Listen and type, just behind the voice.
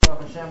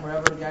Baruch Hashem,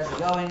 wherever you guys are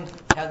going,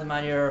 have them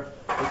on your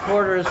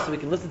recorders so we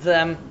can listen to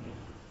them.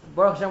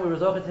 Baruch Hashem, we were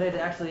zocheh today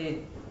to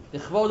actually,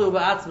 B'chvodu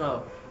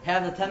Ba'atzmo,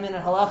 have the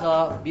 10-minute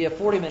halacha be a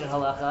 40-minute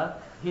halacha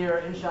here,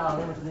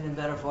 inshallah, which is even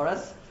better for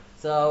us.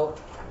 So,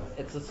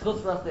 it's a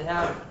schutz for us to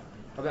have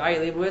Rabbi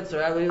Ari Leibowitz, or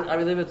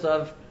Rabbi Leibowitz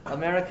of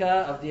America,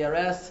 of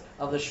DRS,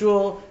 of the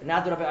Shul, and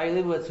not the Rabbi Ari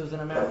Leibowitz, who's in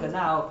America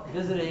now,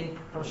 visiting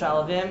from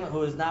Shalavim,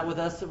 who is not with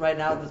us right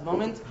now at this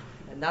moment.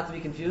 And not to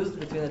be confused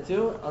between the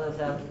two, others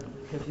have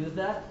confused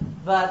that.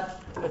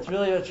 But it's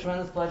really a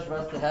tremendous pleasure for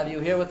us to have you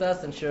here with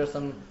us and share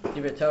some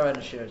Divrei Torah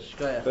and share.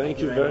 Thank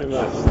you very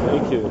much.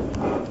 Thank you.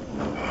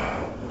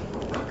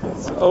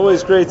 It's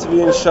always great to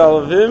be in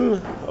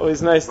Shalavim.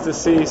 Always nice to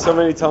see so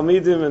many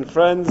Talmidim and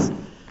friends.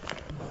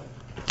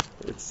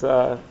 It's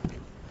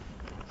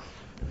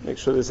make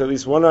sure there's at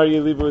least one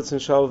Aryeh Leibowitz in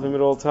Shalavim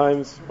at all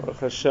times. Baruch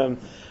Hashem.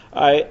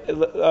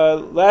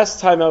 Last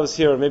time I was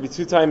here, or maybe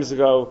 2 times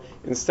ago,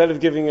 instead of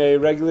giving a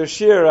regular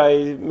shir,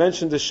 I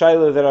mentioned a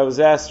shaila that I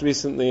was asked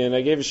recently, and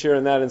I gave a shir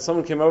on that, and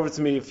someone came over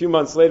to me a few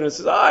months later and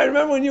says, I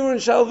remember when you were in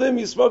Shalavim,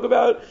 you spoke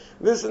about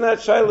this and that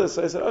shaila.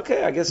 So I said,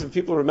 okay, I guess if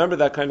people remember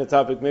that kind of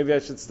topic, maybe I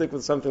should stick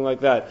with something like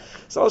that.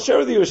 So I'll share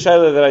with you a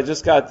shaila that I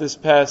just got this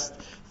past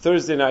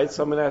Thursday night.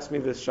 Someone asked me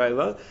this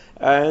shaila,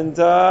 and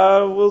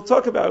we'll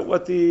talk about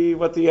what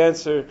the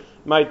answer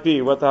might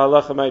be, what the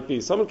halacha might be.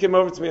 Someone came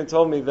over to me and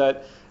told me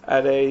that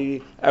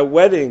at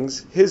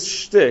weddings, his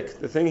shtick,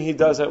 the thing he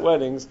does at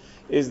weddings,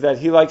 is that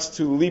he likes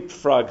to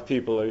leapfrog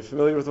people. Are you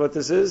familiar with what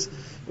this is?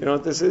 You know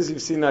what this is?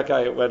 You've seen that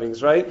guy at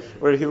weddings, right?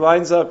 Where he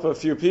lines up a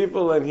few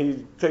people and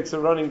he takes a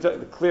running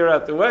jump, clear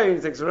out the way, and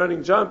he takes a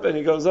running jump and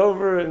he goes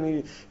over and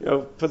he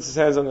puts his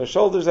hands on their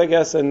shoulders, I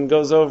guess, and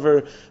goes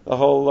over the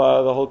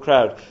whole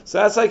crowd. So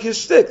that's like his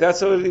shtick.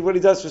 That's what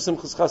he does for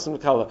Simchas Chassan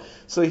V'Kala.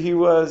 So he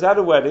was at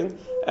a wedding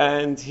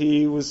and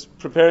he was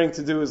preparing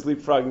to do his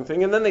leapfrogging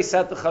thing, and then they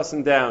sat the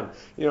chassan down.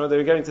 They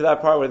were getting to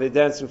that part where they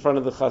danced in front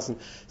of the chassan.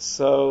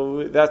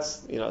 So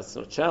that's, it's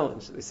no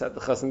challenge. They sat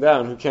the chassan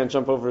down. Who can't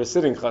jump over a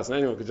sitting chassan?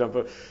 Anyone could jump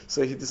over.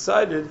 So he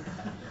decided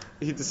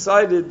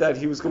that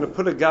he was going to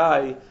put a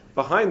guy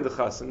behind the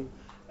chassan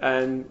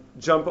and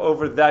jump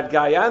over that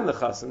guy and the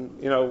chassan,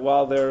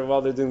 while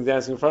they're doing the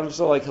dancing in front of him.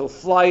 So like he'll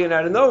fly in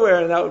out of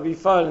nowhere, and that would be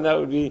fun, and that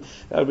would be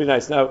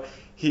nice. Now,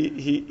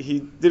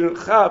 He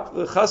didn't chap.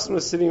 The chassan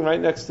was sitting right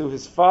next to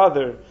his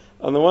father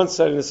on the one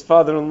side and his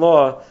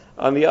father-in-law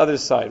on the other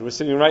side. We're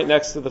sitting right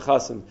next to the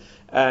chassan.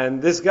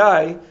 And this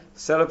guy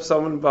set up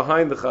someone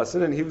behind the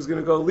chassan, and he was going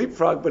to go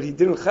leapfrog, but he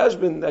didn't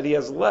cheshbon that he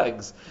has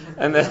legs,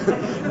 and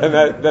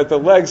that the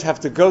legs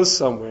have to go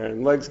somewhere,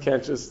 and legs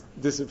can't just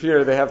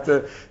disappear. They have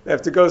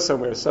to go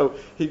somewhere. So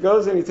he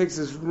goes and he takes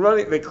his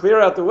running. They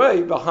clear out the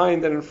way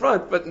behind and in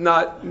front, but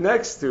not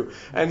next to.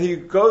 And he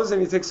goes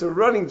and he takes a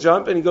running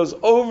jump, and he goes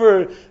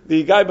over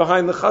the guy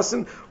behind the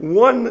chassan.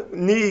 One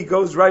knee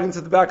goes right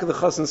into the back of the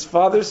chassan's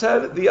father's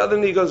head. The other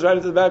knee goes right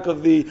into the back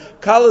of the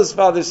kala's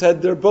father's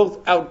head. They're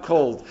both out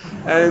cold,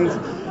 and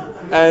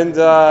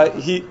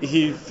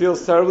he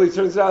feels terrible. He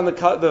turns around.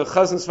 The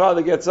chassan's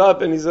father gets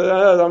up and he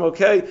says, "I'm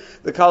okay."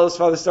 The kala's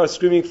father starts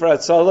screaming for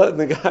Hatzalah, and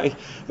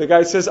the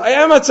guy says, "I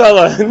am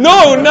Hatzalah."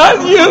 No,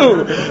 not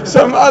you.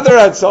 Some other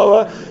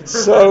Hatzalah.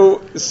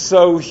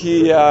 So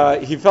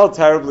he felt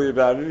terribly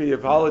about it. He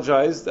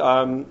apologized.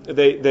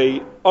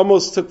 They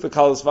almost took the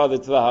kala's father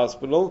to the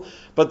hospital,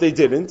 but they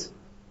didn't.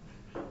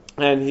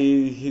 And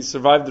he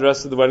survived the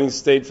rest of the wedding.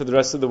 Stayed for the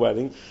rest of the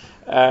wedding,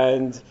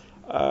 and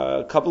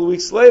a couple of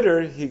weeks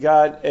later, he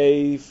got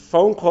a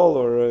phone call,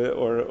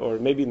 or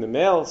maybe in the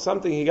mail,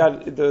 something. He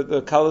got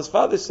the kala's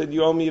father said,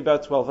 "You owe me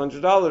about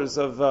 $1,200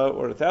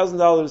 or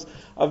 $1,000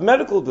 of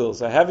medical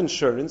bills. I have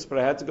insurance, but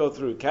I had to go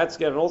through a CAT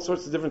scan and all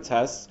sorts of different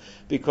tests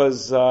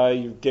because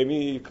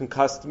you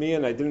concussed me,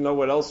 and I didn't know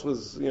what else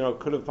was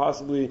could have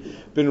possibly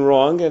been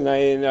wrong. And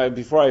I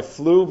before I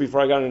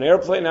got on an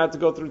airplane, I had to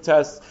go through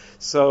tests.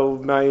 So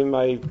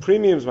my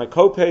premiums, my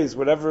co-pays,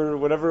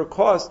 whatever it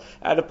cost,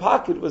 out of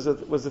pocket was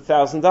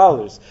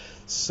 $1,000.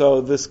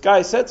 So this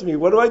guy said to me,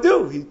 "What do I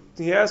do?"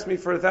 He asked me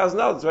for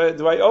 $1,000.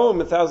 Do I owe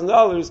him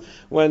 $1,000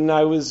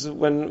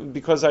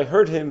 because I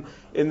hurt him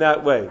in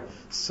that way?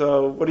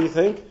 So what do you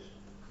think?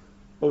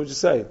 What would you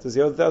say? Does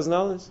he owe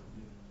 $1,000?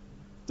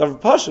 Davar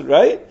Pashut,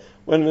 right?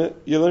 When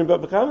you learn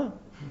about Bakama?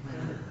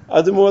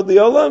 Adamur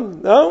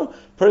Liolam? No?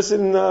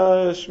 Person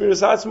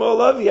Shmiras Atzmo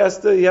Olav, he has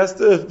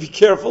to be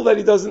careful that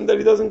he doesn't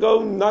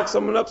go knock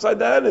someone upside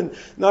the head and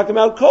knock him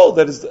out cold.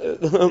 That is,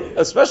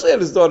 especially at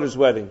his daughter's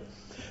wedding.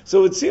 So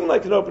it would seem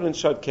like an open and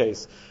shut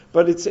case,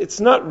 but it's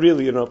not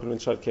really an open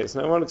and shut case.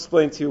 And I want to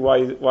explain to you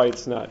why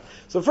it's not.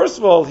 So first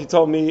of all, he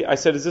told me, I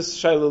said, "Is this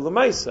Shaila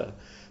L'maisa?"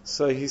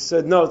 So he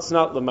said, "No, it's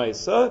not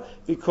L'maisa,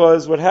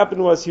 because what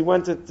happened was he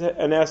went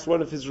and asked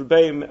one of his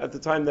rebbeim at the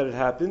time that it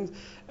happened,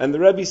 and the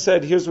Rebbe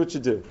said, here's what you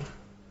do.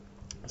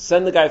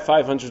 Send the guy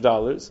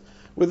 $500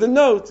 with a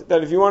note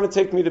that if you want to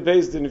take me to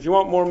Beis Din, if you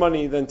want more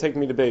money, then take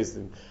me to Beis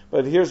Din.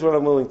 But here's what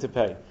I'm willing to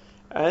pay."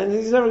 And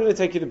he's never going to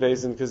take you to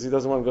Beis Din because he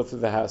doesn't want to go through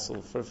the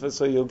hassle.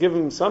 So you'll give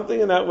him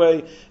something, and that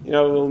way,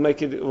 we'll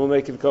make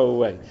it go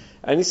away.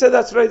 And he said,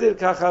 that's what I did,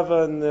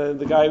 Kachava. And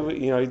the guy,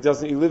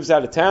 he lives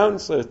out of town,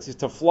 so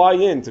to fly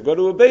in, to go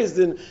to a Beis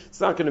Din,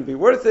 it's not going to be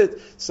worth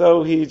it.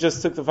 So he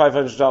just took the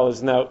 $500,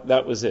 and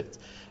that was it.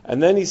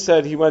 And then he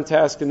said he went to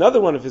ask another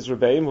one of his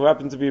Rebbeim, who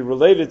happened to be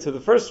related to the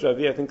first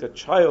Rebbe, I think a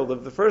child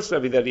of the first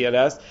Rebbe that he had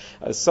asked,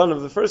 a son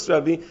of the first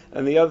Rebbe,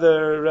 and the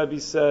other Rebbe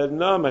said,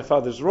 no, my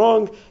father's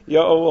wrong, you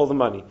owe all the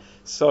money.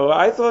 So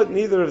I thought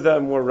neither of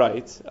them were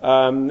right,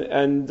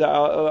 and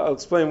I'll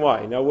explain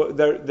why. Now, what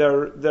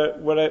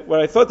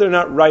I thought they're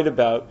not right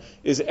about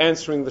is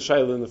answering the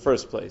shayla in the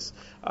first place.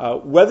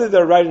 Whether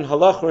they're right in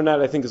halacha or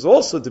not, I think is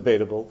also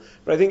debatable,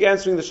 but I think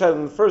answering the shayla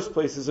in the first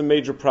place is a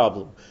major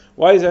problem.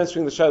 Why is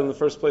answering the shayla in the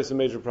first place a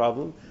major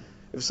problem?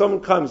 If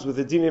someone comes with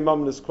a dinei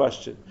mamnos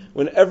question,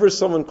 whenever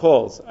someone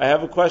calls, I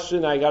have a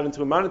question, I got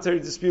into a monetary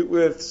dispute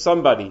with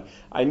somebody,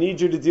 I need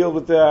you to deal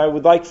with I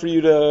would like for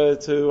you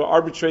to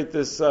arbitrate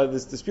this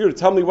dispute, or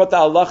tell me what the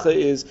halacha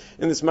is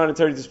in this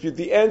monetary dispute,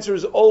 the answer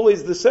is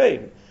always the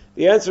same.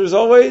 The answer is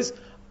always,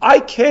 I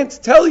can't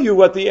tell you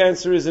what the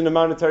answer is in a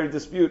monetary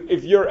dispute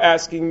if you're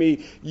asking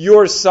me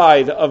your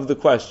side of the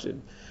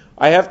question.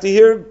 I have to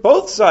hear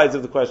both sides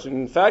of the question.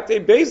 In fact, a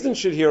Beis Din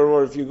should hear,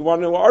 or if you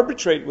want to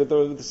arbitrate with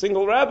a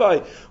single rabbi,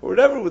 or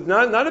whatever, with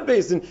not a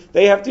Beis Din,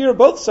 they have to hear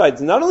both sides.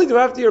 Not only do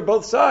I have to hear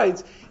both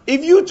sides,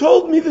 if you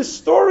told me the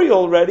story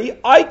already,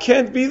 I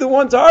can't be the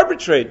one to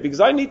arbitrate,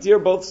 because I need to hear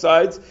both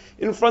sides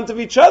in front of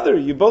each other.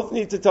 You both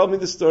need to tell me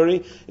the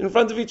story in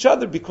front of each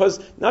other,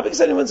 not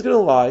because anyone's going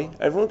to lie,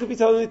 everyone could be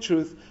telling the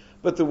truth,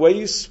 but the way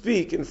you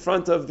speak in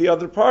front of the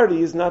other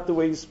party is not the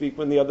way you speak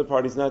when the other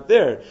party's not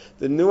there.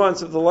 The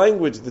nuance of the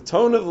language, the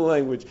tone of the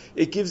language,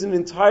 it gives an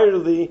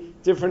entirely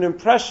different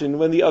impression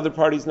when the other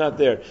party's not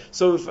there.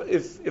 So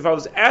if I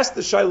was asked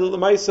the shayla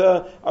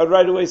l'maisa, I would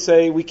right away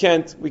say, we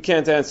can't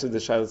answer the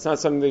shayla. It's not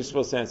something that you're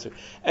supposed to answer.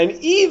 And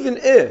even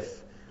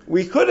if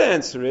we could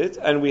answer it,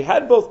 and we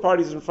had both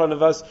parties in front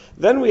of us,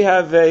 then we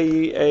have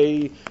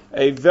a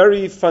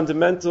very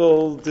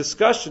fundamental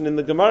discussion in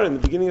the Gemara, in the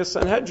beginning of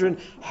Sanhedrin,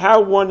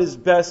 how one is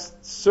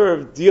best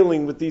served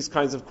dealing with these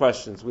kinds of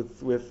questions,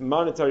 with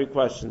monetary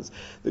questions.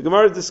 The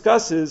Gemara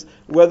discusses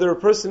whether a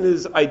person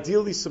is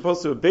ideally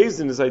supposed to, a Beis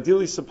Din is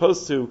ideally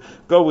supposed to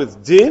go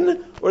with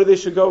din, or they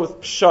should go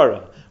with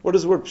pshara. What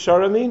does the word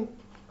pshara mean?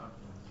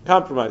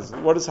 Compromise.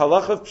 What does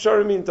halacha of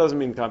pshara mean? It doesn't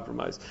mean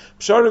compromise.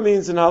 Pshara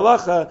means in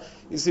halacha,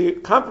 you see,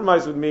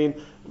 compromise would mean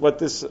what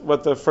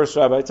the first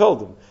rabbi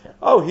told him.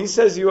 Oh, he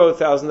says you owe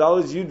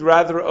 $1,000, you'd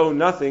rather owe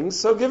nothing,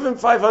 so give him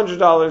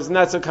 $500, and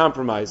that's a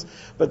compromise.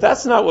 But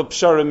that's not what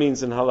pshara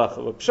means in halacha.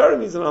 What pshara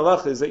means in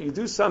halacha is that you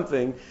do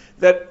something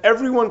that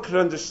everyone could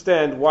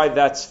understand why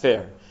that's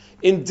fair.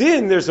 In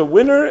din, there's a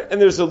winner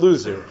and there's a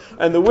loser.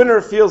 And the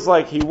winner feels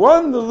like he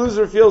won, the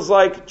loser feels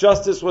like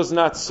justice was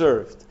not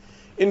served.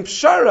 In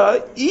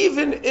pshara,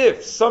 even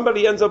if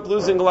somebody ends up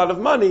losing a lot of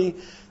money,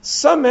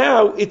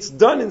 somehow it's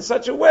done in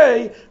such a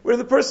way where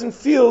the person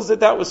feels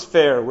that was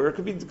fair, where it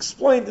could be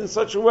explained in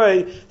such a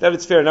way that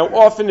it's fair. Now,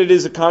 often it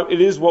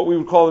is what we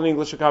would call in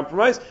English a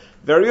compromise.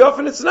 Very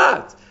often it's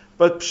not.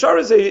 But pshara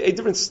is a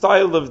different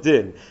style of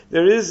din.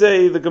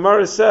 The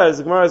Gemara says,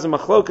 the Gemara has a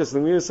machlokas, the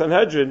Gemara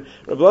Sanhedrin,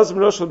 Rabbi Elazar ben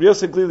Rosh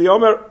Hashanah Glili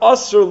Omer,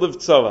 asur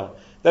livtzoa,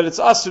 that it's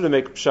asur to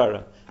make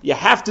pshara. You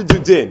have to do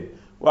din.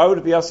 Why would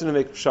it be asur to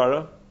make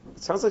pshara?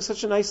 It sounds like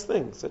such a nice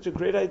thing, such a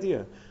great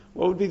idea.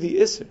 What would be the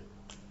isser?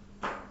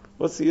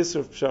 What's the isser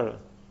of pshara?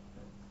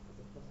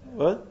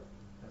 What?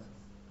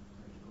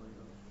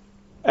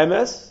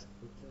 MS?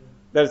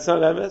 That it's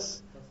not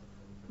MS?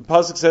 The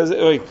pasuk says,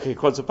 he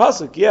quotes a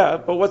pasuk, yeah,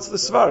 but what's the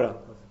svara?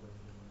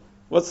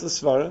 What's the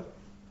svara?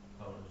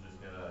 Someone's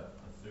just going to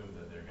assume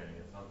that they're going to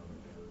get something.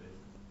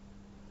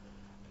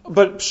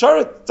 But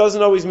pshara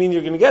doesn't always mean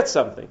you're going to get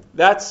something.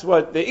 That's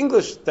what the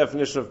English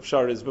definition of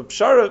pshara is. But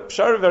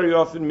pshara very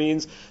often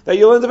means that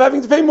you'll end up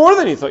having to pay more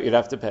than you thought you'd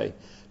have to pay.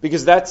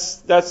 Because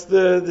that's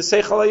the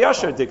Seichel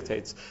HaYashar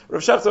dictates.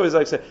 Rav Shechter always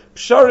likes to say,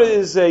 pshara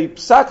is a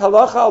psak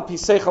halacha al pi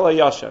Seichel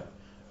HaYashar,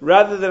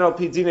 rather than al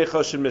pi dinei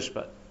choshen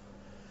mishpat.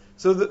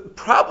 So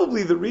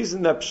probably the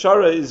reason that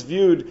pshara is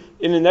viewed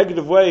in a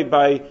negative way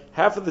by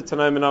half of the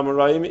Tanaim and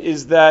Amoraim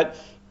is that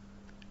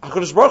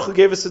HaKadosh Baruch Hu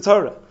gave us a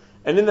Torah.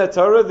 And in that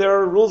Torah there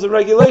are rules and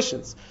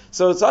regulations.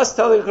 So it's us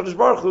telling HaKadosh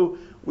Baruch Hu,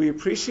 we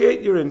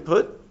appreciate your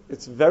input.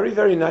 It's very,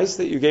 very nice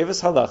that you gave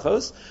us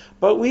halachos,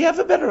 but we have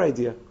a better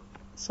idea.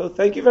 So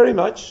thank you very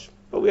much,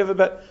 but we have a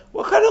better...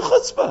 What kind of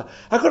chutzpah?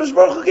 HaKadosh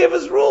Baruch Hu gave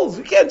us rules.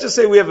 We can't just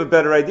say we have a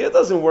better idea. It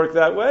doesn't work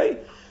that way.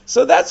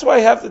 So that's why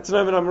half the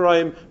Tanaim and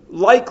Amoraim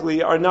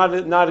likely are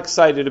not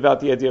excited about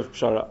the idea of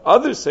pshara.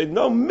 Others say,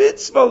 no,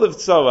 mitzvah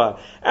levtzoa.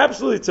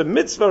 Absolutely, it's a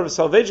mitzvah of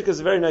salvation.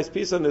 Is a very nice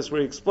piece on this where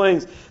he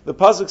explains, the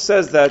pasuk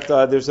says that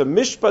there's a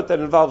mishpat that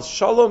involves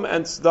shalom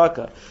and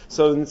tzedakah.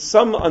 So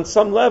on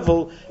some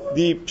level,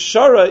 the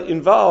pshara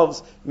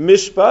involves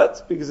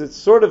mishpat, because it's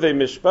sort of a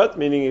mishpat,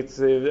 meaning it's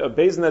a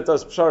beis din that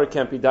does pshara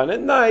can't be done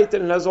at night,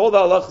 and it has all the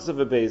halachas of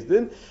a beis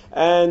din.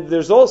 And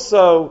there's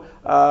also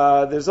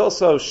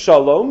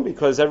shalom,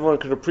 because everyone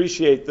could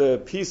appreciate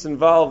the peace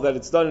involved, that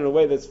it's done in a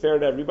way that's fair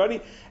to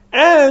everybody.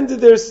 And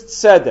there's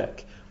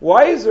tzedek.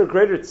 Why is there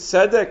greater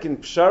tzedek in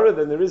pshara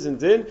than there is in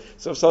din?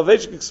 So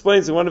Soloveitchik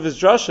explains in one of his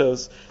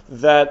drashos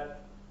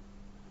that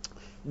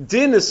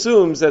din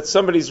assumes that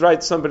somebody's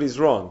right, somebody's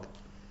wrong.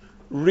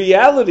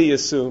 Reality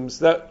assumes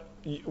that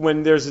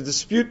when there's a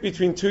dispute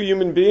between two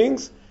human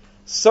beings,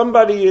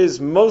 somebody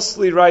is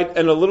mostly right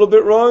and a little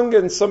bit wrong,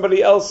 and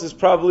somebody else is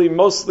probably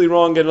mostly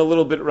wrong and a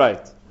little bit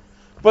right.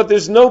 But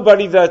there's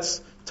nobody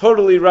that's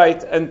totally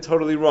right and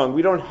totally wrong.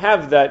 We don't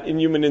have that in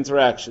human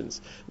interactions.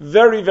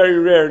 Very, very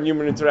rare in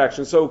human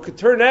interactions. So it could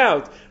turn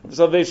out,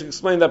 Soloveitchik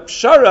explained, that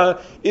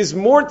pshara is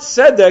more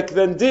tzedek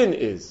than din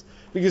is.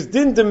 Because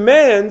din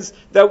demands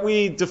that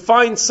we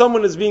define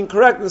someone as being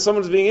correct and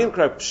someone as being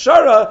incorrect.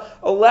 Pshara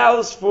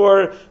allows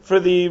for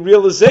the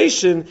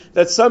realization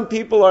that some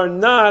people are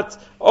not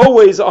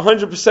always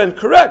 100%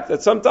 correct.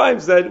 That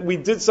sometimes that we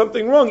did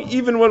something wrong,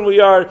 even when we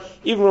are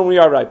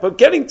right. But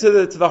getting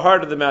to the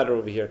heart of the matter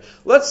over here.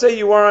 Let's say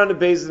you are on a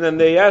beis din and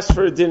they asked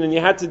for a din and you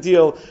had to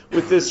deal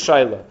with this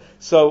shaila.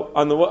 So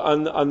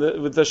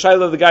with the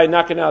shaila of the guy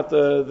knocking out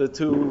the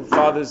two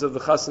fathers of the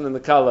chassan and the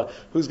kala,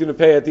 who's going to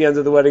pay at the end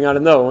of the wedding? I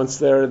don't know. Once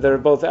they're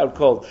both out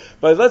cold.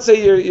 But let's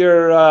say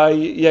you're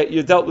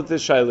dealt with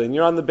this shaila and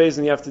you're on the beis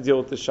and you have to deal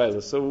with this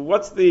shaila. So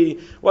what's the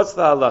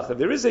halacha?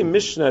 There is a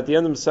mishnah at the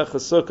end of Masechah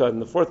Sukkah, in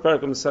the fourth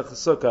paragraph of Masechah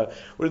Sukkah,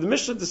 where the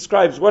mishnah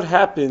describes what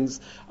happens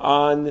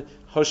on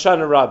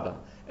Hoshana Rabbah.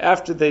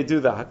 After they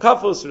do the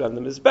hakafos around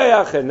the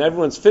mizbeach and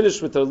everyone's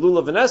finished with the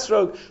lulav and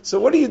esrog, so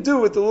what do you do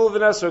with the lulav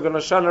and esrog on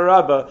Hoshana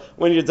Rabbah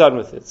when you're done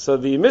with it? So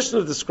the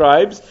Mishnah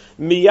describes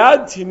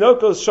miyad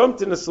tinokos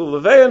shomtinas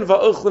lulavein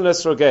va'uchlin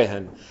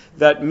esrogehen.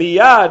 That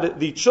miyad,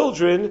 the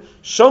children,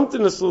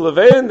 shomtinas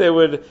lulavein, they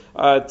would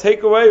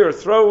take away or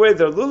throw away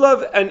their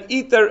lulav and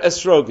eat their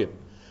esrogim.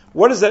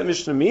 What does that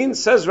Mishnah mean?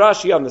 Says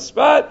Rashi on the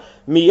spot,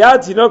 miyad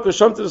tinokos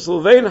shomtinas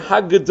lulavein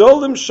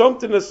hagadolim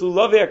shomtinas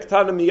lulavei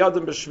aktana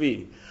miyadim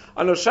b'shvi.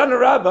 On Hoshana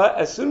Rabbah,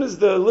 as soon as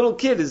the little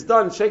kid is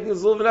done shaking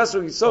his lulav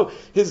and esrog,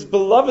 his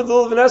beloved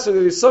lulav and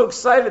esrog, he's so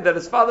excited that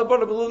his father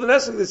bought him a lulav and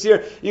esrog this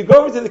year, you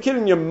go over to the kid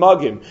and you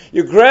mug him.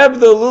 You grab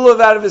the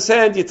lulav out of his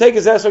hand, you take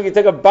his esrog, you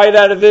take a bite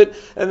out of it,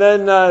 and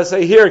then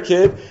say, here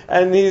kid,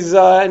 and he's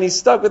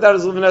stuck without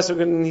his lulav and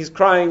esrog, and he's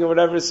crying or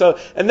whatever. So,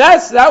 and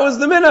that was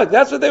the minhag.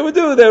 That's what they would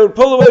do. They would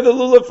pull away the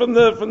lulav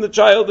from the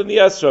child and the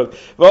esrog.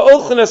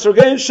 Va'olchen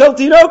esrogein shel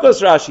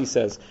tinokos, Rashi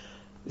says.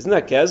 Isn't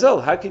that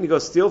gezel? How can you go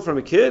steal from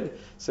a kid?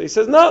 So he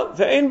says, no,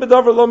 ve'ein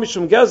bedavar lo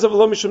mishum gezel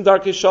lo mishum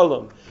darkei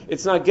shalom.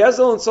 It's not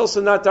gezel, and it's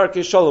also not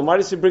darkei shalom. Why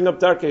does he bring up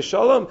darkei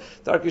shalom?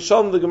 Darkei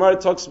shalom, the Gemara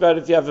talks about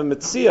if you have a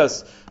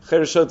metzias,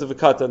 chereshot of a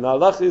katan. The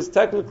halach is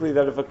technically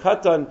that if a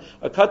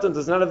katan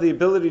does not have the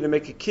ability to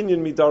make a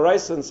kinyan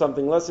midaraisa on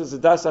something, unless there's a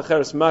das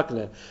acheres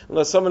makne,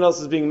 unless someone else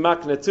is being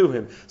makne to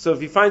him. So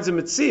if he finds a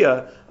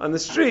metzia on the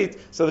street,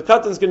 so the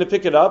katan's going to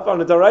pick it up. On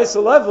a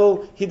daraisa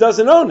level, he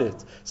doesn't own it.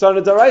 So on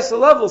a daraisa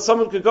level,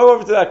 someone could go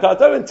over to that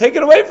katan and take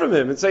it away from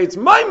him and say, it's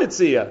my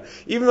mitzvah,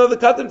 even though the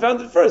katan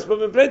found it first. But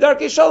when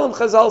Darkei Shalom,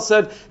 Chazal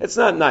said, it's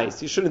not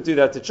nice. You shouldn't do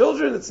that to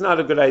children. It's not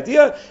a good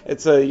idea.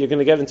 You're going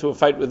to get into a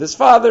fight with his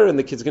father, and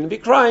the kid's going to be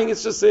crying.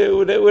 It's just, it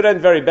would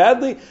end very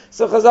badly.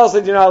 So Chazal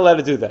said, you're not allowed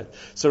to do that.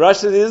 So Rashi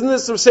said, isn't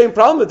this the same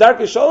problem with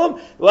Darkei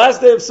Shalom? The last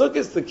day of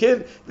Sukkot,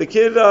 the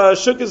kid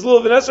shook his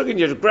lulav and esrog, and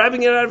you're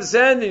grabbing it out of his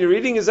hand, and you're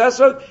eating his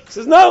esrog. He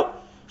says, no.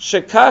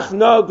 Shekach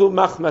nagu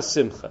machmas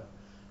simcha.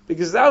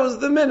 Because that was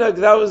the minhag,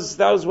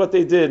 that was what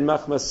they did,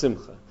 machmas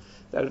simcha.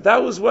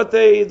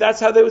 That's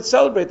how they would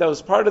celebrate. That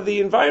was part of the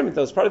environment,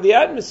 that was part of the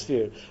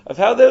atmosphere of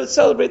how they would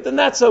celebrate, then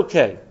that's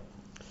okay.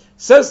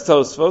 Says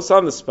Tosfos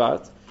on the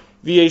spot,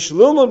 v'yesh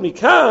lomod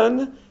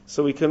mikan,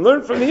 so we can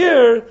learn from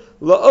here,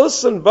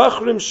 la'osan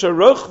bachrim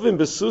sharochvim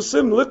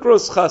besusim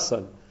likros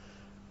chasan.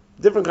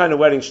 Different kind of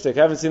wedding shtick,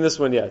 I haven't seen this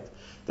one yet.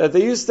 That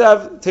they used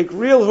to take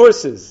real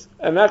horses,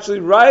 and actually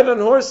ride on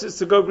horses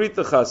to go greet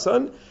the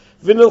chasan,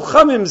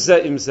 v'nilchamim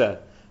zeh im zeh.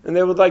 And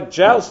they would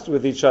joust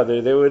with each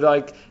other. They would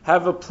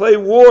have a play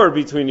war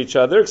between each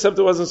other, except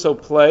it wasn't so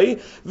play.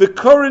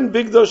 V'korin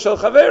bigdo shel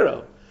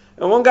chavero.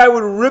 And one guy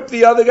would rip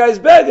the other guy's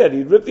beged.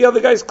 He'd rip the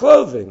other guy's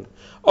clothing.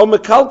 O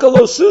mekalka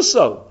lo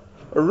suso.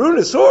 A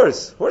ruinous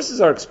horse.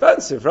 Horses are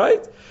expensive,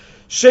 right?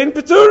 Shein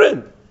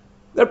peturin.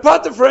 They're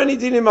pater for any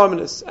dinim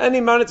aminus. Any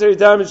monetary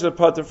damage they're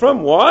pater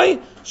from.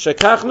 Why?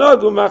 Shekach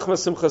nagu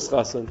machmas simchas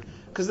chasan.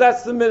 because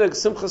that's the minig,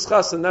 simchas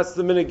chasen, that's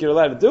the minig you're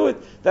allowed to do it.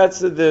 That's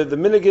the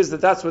minig is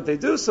that's what they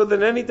do. So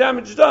then any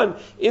damage done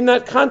in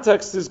that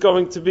context is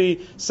going to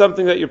be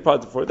something that you're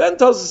patur for. Then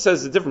Tosfos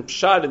says a different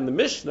pshat in the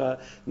Mishnah,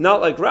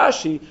 not like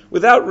Rashi,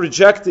 without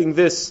rejecting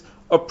this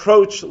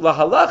approach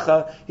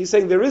lahalacha. He's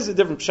saying there is a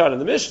different pshat in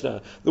the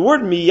Mishnah. The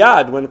word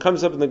miyad, when it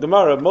comes up in the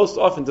Gemara, most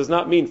often does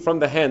not mean from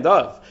the hand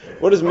of.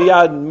 What does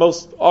miyad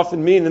most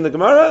often mean in the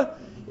Gemara?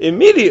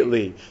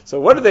 Immediately. So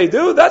what do they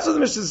do? That's what the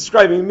Mishnah is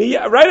describing.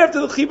 Right after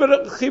the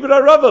Chibur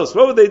HaRavos,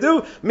 what would they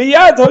do?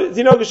 Miyad, and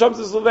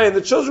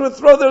the children would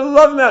throw their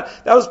lulav out.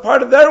 That was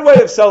part of their way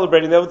of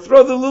celebrating. They would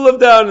throw the lulav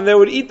down and they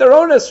would eat their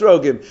own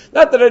esrogim.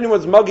 Not that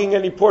anyone's mugging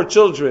any poor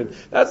children.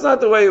 That's not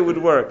the way it would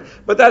work.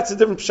 But that's a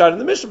different pshat in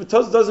the Mishnah. But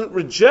Tosfos doesn't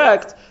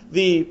reject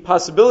the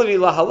possibility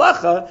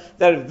lahalacha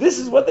that if this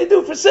is what they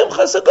do for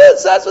simcha, so good.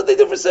 So that's what they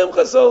do for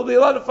simcha. So it'll be a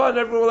lot of fun.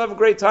 Everyone will have a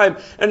great time,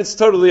 and it's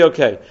totally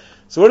okay.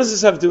 So what does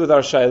this have to do with our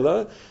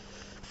Shaila?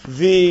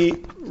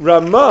 The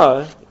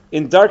Ramah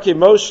in Darkei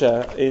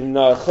Moshe, in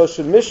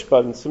Choshen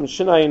Mishpat, in some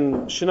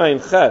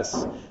Shinayin Ches,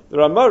 the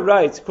Ramah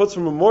writes, quotes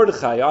from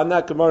Mordechai on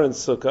that Gemara in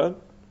Sukkah,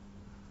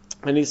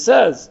 and he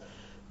says,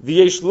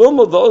 V'yesh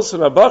lomod la'osun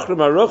ha'bachrim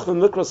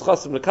ha'rochlim likros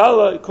chasam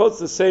nekala. He quotes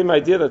the same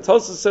idea that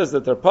Tosfos says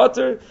that they're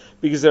pater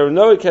because they're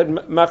no iked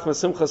machma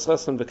simchas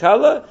chasam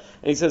bekala,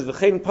 and he says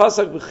v'chein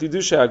pasak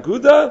b'chidusha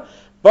aguda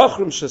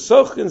bachrim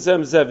shesochin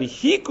zem zeh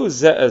v'hiku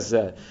zeh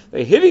zeh.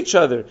 They hit each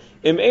other.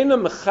 Im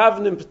einam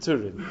mechavnim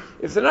peturim.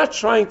 If they're not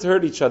trying to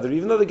hurt each other,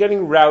 even though they're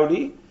getting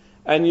rowdy,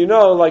 and you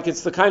know, like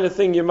it's the kind of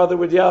thing your mother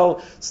would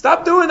yell,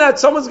 "Stop doing that!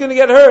 Someone's going to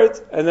get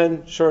hurt." And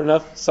then, sure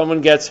enough,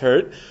 someone gets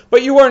hurt.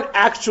 But you weren't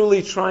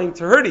actually trying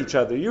to hurt each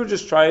other. You were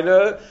just trying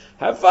to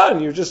have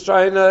fun. You're just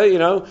trying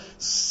to,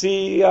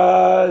 see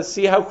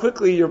how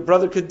quickly your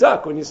brother could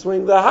duck when you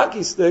swing the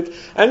hockey stick.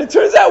 And it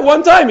turns out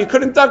one time he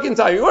couldn't duck in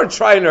time. You weren't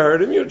trying to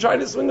hurt him. You were trying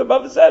to swing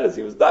above his head as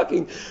he was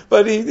ducking.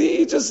 But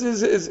he just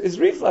his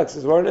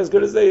reflexes weren't as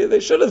good as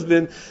they should have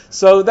been.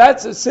 So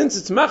that's, since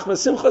it's machma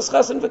simchas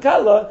chasen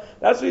v'kala,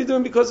 that's what you're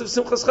doing because of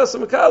simchas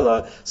chasen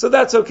v'kala. So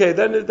that's okay.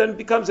 Then it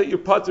becomes that you're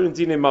pater in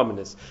dinei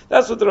mamanis.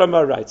 That's what the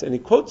Ramah writes, and he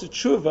quotes a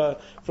tshuva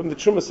from the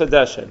Trumas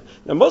Hadeshen.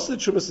 Now, most of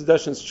the Trumas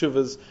Hadeshen's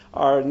tshuvas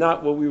are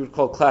not what we would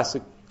call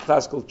classical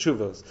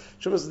tshuvas.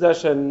 Trumas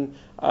Hadeshen,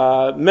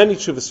 many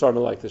tshuvas are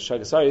like this.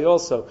 Shagasari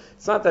also.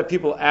 It's not that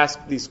people ask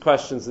these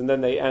questions and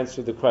then they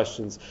answer the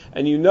questions,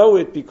 and you know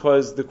it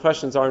because the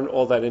questions aren't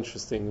all that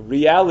interesting.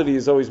 Reality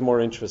is always more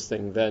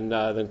interesting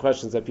than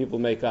questions that people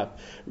make up.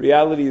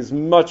 Reality is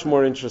much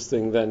more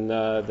interesting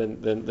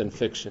than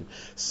fiction.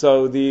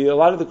 So a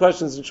lot of the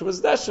questions in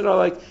Trumas Hadeshen are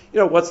like,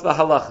 what's the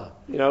halacha?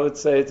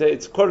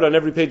 It's quoted on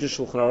every page of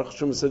Shulchan Aruch.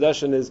 Trumas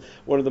Hadeshen is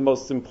one of the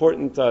most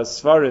important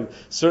svarim,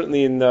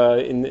 certainly in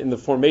the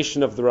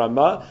formation of the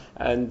Ramah,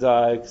 and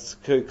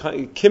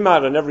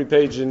kimat on every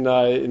page in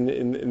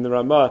the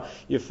Ramah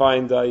you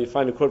find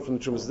a quote from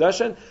the Trumas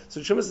Hadeshen.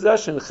 So Trumas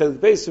Hadeshen, Chelik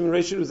Beis Siman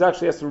Reishit, was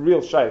actually asked a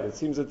real shaila. It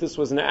seems that this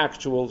was an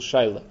actual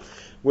shaila,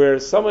 where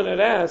someone had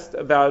asked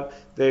about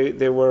they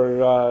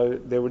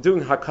were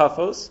doing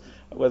hakafos,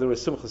 whether it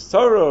was Simchas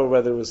Torah or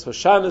whether it was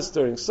Hoshanas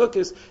during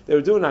Sukkot, they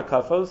were doing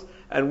hakafos,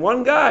 and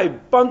one guy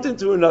bumped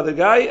into another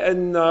guy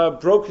and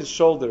broke his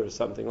shoulder or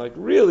something. Like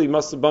really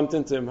must have bumped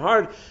into him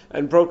hard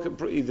and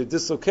either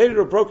dislocated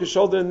or broke his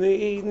shoulder, and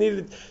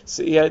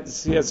he had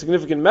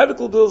significant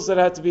medical bills that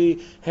had to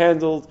be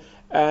handled,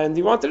 and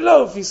he wanted to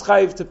know if he's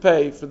chayiv to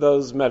pay for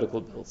those medical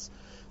bills.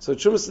 So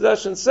Trumas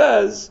Hadeshen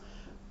says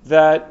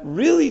that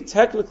really,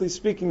 technically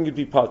speaking, you'd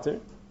be pater,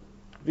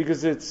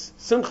 because it's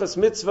simchas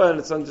mitzvah and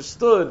it's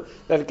understood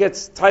that it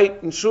gets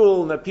tight in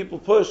shul and that people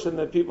push and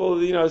that people,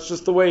 it's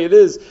just the way it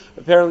is.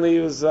 Apparently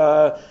it was,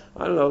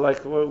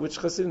 which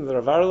Hasidim, the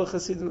Rav Arla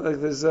Hasidim,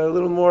 there's a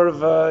little more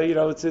of,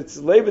 it's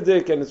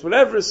Leibedik and it's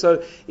whatever,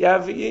 so you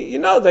have,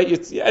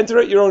 that you enter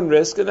at your own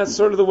risk, and that's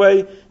sort of the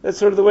way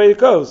it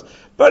goes.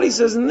 But he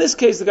says in this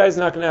case the guy's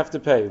not going to have to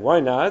pay.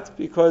 Why not?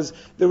 Because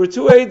there were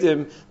two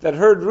Eidim that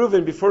heard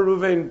Reuven, before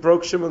Reuven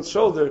broke Shimon's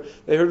shoulder,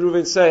 they heard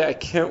Reuven say, I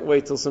can't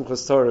wait till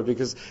Simchas Torah,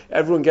 because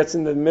everyone gets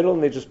in the middle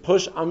and they just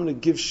push. I'm going to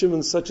give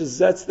Shimon such a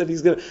zetz that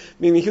he's going to,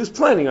 meaning he was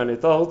planning on it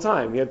the whole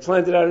time. He had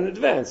planned it out in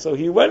advance. So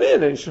he went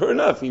in, and sure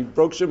enough, he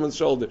broke Shimon's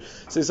shoulder. So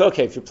he says,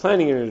 okay, if you're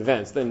planning in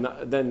advance,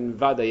 then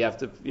Vada, you have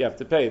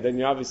to pay. Then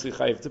you're obviously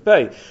chayiv to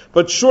pay.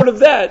 But short of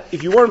that,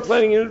 if you weren't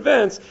planning in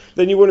advance,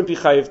 then you wouldn't be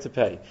chayiv to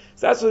pay.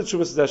 So that's what the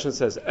Trumas Hadeshen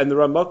says. And the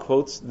Ramah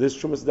quotes this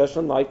Trumas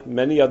Hadeshen like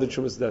many other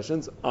Trumas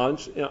Hadeshens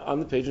on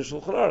the page in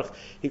Shulchan Aruch.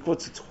 He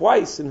quotes it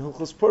twice in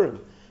Hilchos Purim.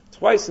 In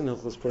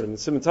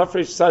Siman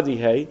Tafresh Sadi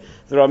Hey,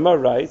 the Ramah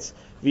writes,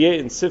 V'yeh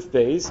in Sif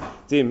Beis,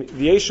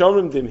 V'yeh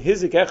shomrim dim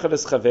hizik echad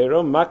es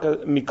chavero,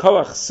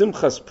 mikoach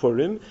simchas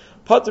Purim,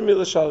 pater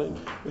milashalim.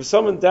 If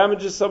someone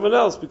damages someone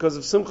else because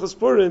of Simchas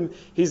Purim,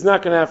 he's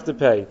not going to have to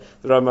pay.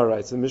 The Ramah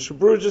writes. And Mishnah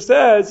Berurah just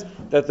adds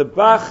that the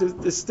Bach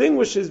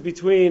distinguishes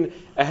between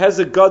a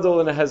hezek gadol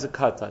and a hezek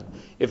katan.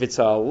 If it's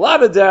a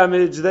lot of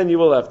damage, then you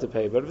will have to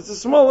pay. But if it's a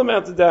small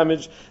amount of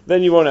damage,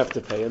 then you won't have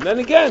to pay. And then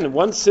again,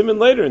 one siman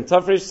later in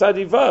Tafresh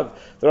Sadi Vav,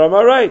 the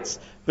Ramah writes,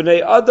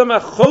 B'nei adam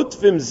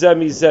achotvim zeh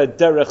mizeh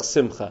derech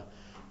simcha.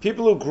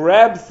 People who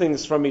grab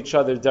things from each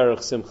other,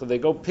 derech simcha. They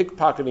go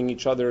pickpocketing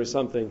each other or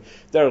something,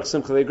 derech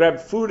simcha. They grab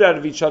food out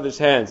of each other's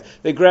hands.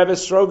 They grab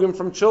esrogim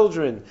from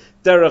children,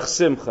 derech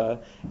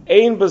simcha.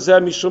 Ein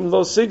bazeh mishum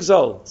lo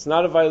sigzol. It's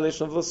not a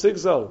violation of lo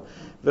sigzol.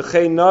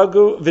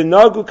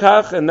 V'nagu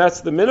kach, and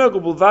that's the minhag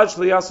ubulvad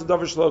shliyasu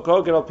davar shlo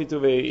kogen al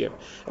pitu ve'ir.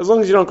 As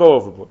long as you don't go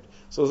overboard.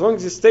 So as long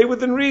as you stay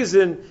within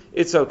reason,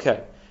 it's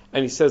okay.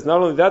 And he says,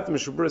 not only that, the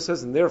Mishnah Berurah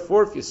says, and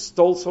therefore, if you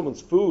stole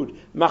someone's food,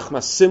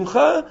 machmas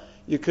simcha,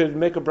 you could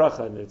make a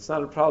bracha on it. It's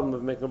not a problem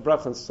of making a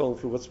bracha on stolen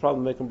food. What's the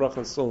problem of making a bracha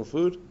on stolen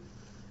food?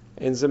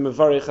 And it's a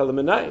mitzvah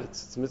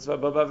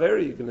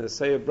babaveri. You're going to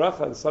say a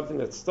bracha on something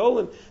that's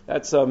stolen.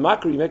 That's a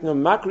makri. You're making a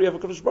makri of a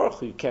Kadosh Baruch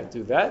Hu. You can't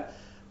do that.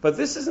 But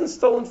this isn't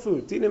stolen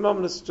food. Dina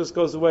Mamnas just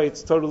goes away.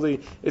 It's totally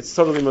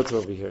mutter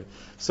over here.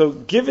 So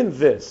given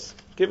this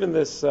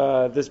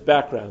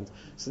background,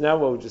 so now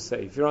what would you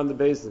say? If you're on the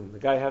Bezdin, the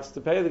guy has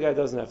to pay, the guy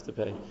doesn't have to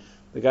pay.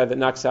 The guy that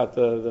knocks out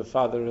the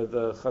father of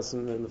the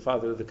chassan and the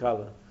father of the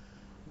kala.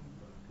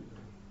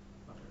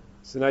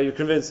 So now you're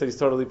convinced that he's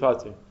totally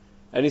pater.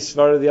 Any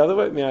svara the other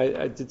way? I mean,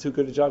 I did too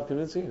good a job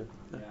convincing you.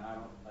 Yeah,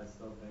 I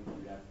still think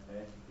you have to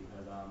pay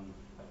because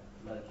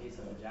in the case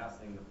of the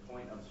jousting, the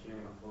point of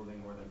shearing the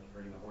clothing or the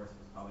hurting the horse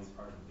was probably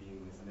part of being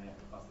misameach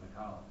plus the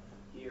kala.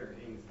 Here,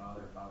 hitting his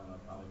father or father-in-law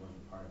probably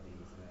wasn't part of being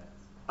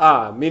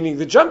misameach. Meaning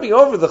the jumping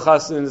over the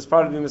chassan is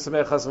part of being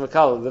misameach chassan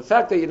v'kala. The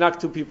fact that you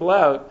knocked two people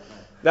out,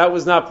 that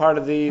was not part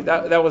of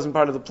that wasn't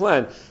part of the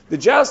plan. The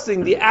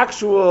jousting, the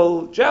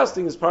actual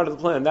jousting is part of the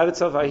plan. That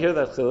itself, I hear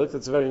that chiluk.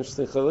 That's a very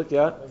interesting chiluk,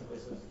 yeah? This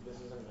isn't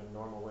a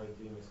normal way of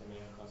doing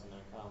misameach chassan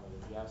v'kala.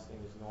 The jousting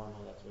is normal,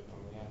 that's what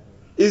normally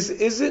happens.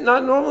 Is it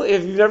not normal?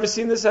 Have you never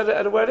seen this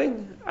at a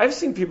wedding? I've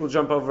seen people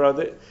jump over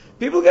other.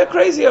 People get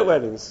crazy at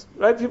weddings,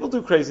 right? People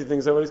do crazy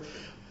things at weddings.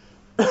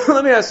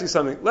 Let me ask you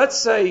something. Let's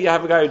say you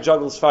have a guy who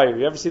juggles fire.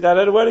 You ever see that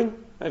at a wedding?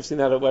 I've seen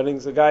that at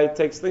weddings. A guy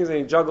takes things and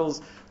he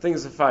juggles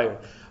things of fire.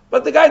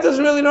 But the guy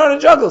doesn't really know how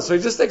to juggle, so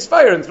he just takes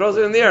fire and throws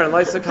it in the air and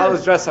lights the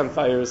college dress on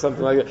fire or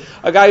something like that.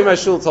 A guy in my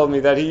shul told me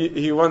that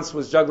he once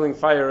was juggling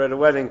fire at a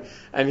wedding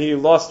and he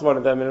lost one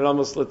of them and it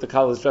almost lit the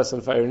college dress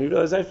on fire. And he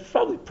realized I should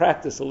probably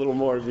practice a little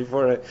more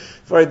before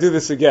I do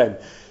this again.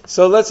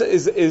 So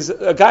is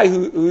a guy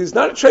who's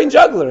not a trained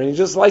juggler and he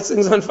just lights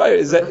things on fire.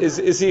 Is he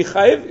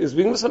chayiv? Is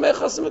being misameach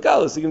chassan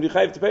v'kala? Is he going to be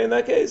chayiv to pay in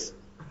that case?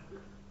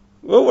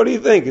 Well, what do you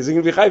think? Is he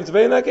going to be chayiv to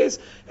pay in that case?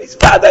 He's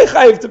vaday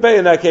chayiv to pay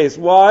in that case.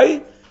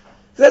 Why?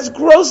 That's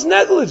gross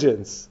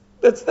negligence.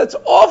 That's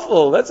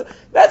awful. That's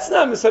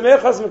not misameach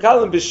chassan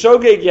v'kala and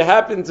b'shogeg you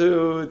happen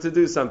to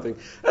do something.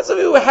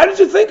 How did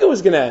you think it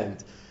was going to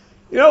end?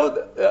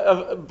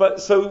 But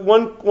so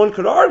one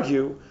could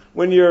argue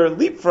when you're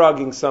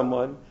leapfrogging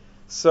someone.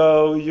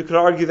 So you could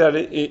argue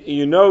that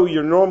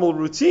your normal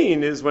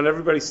routine is when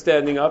everybody's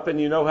standing up and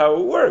you know how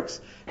it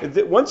works.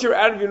 Once you're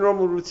out of your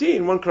normal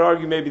routine, one could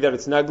argue maybe that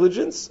it's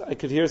negligence. I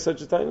could hear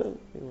such a time.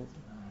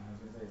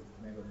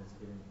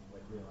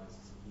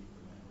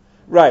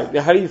 Right.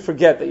 How do you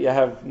forget that you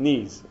have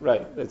knees?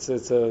 Right. It's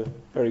a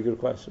very good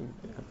question.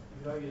 Yeah.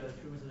 You argue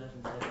that true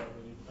possession says that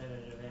when you plan in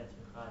advance,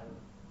 you're chayiv.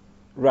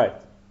 Right.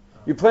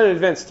 You plan in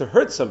advance to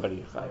hurt somebody,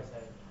 you're chayiv.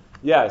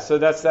 Yeah, so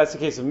that's the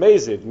case of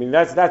mazid. I mean,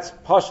 that's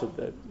pashut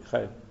that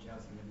chayiv.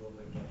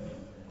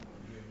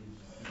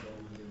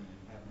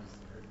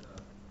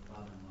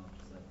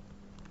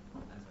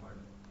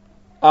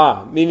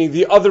 Meaning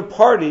the other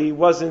party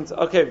wasn't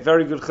okay.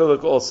 Very good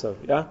chiluk also.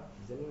 Yeah.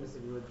 Does anyone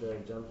disagree with the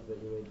jump that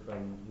you made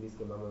from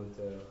Niska Mamo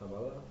to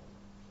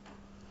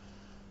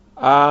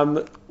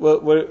Chamala?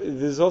 Well,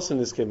 there's also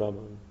Niska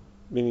Mamo,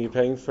 meaning you're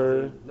paying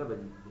for. No, but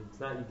it's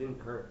not. You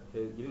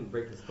didn't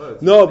break his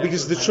clothes. No,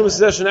 because the Trumas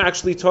Session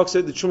actually talks.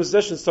 The Trumas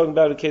Session is talking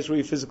about a case where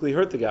you physically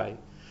hurt the guy.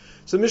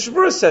 So Mishnah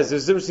Berurah says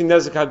there's a difference between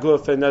nezek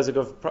haguf and nezek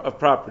of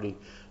property.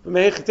 But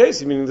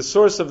mehechetesi, meaning the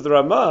source of the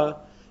Ramah,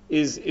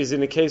 is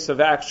in a case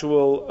of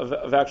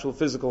actual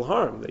physical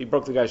harm that he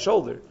broke the guy's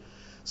shoulder.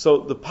 So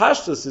the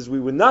pashtus is we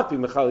would not be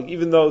mechalik,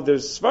 even though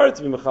there's svara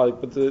to be mechalik,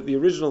 but the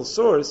original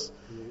source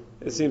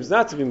it seems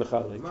not to be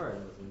mechalik.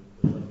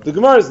 The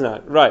Gemara is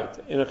not right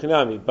in a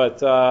chinami, but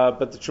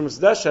the Trumas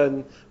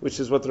Deshen,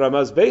 which is what the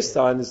Ramah is based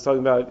on, is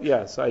talking about.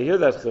 Yeah, so I hear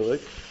that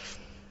chilik.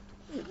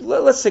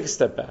 Let's take a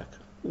step back.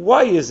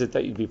 Why is it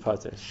that you'd be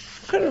pater?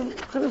 What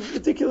kind of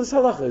ridiculous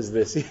halacha is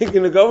this? You're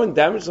going to go and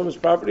damage someone's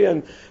property,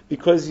 and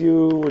because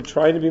you were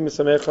trying to be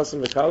misameach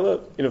chassan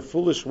v'kala in a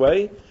foolish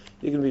way,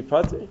 you're going to be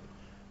pater?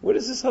 Where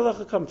does this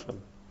halacha come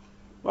from?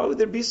 Why would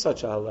there be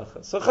such a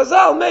halacha? So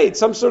Chazal made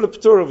some sort of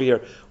patur over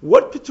here.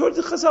 What patur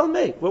did Chazal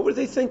make? What were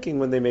they thinking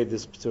when they made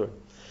this patur?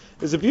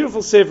 There's a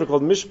beautiful sefer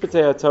called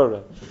Mishpatei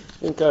HaTorah. I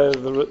think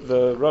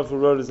the Rav who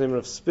wrote his name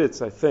Rav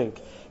Spitz, I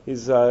think.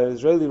 He's an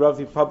Israeli Rav.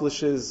 He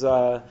publishes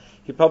Choshen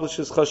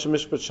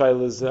Mishpat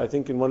Shailas, I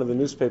think, in one of the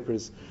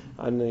newspapers.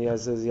 And he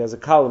has a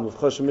column of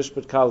Choshen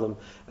Mishpat column,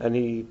 and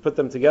he put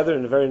them together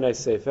in a very nice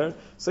sefer.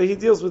 So he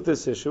deals with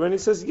this issue, and he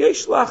says,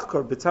 Yesh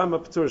lachkor b'tam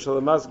ha'patur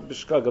shalamaz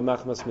b'shkaga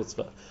machmas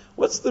mitzvah.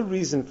 What's the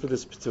reason for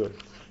this patur?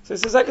 So he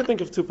says, I can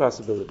think of two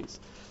possibilities.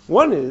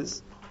 One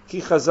is Ki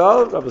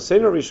Chazal,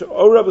 Rabbeinu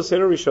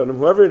Rishonim,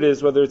 whoever it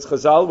is, whether it's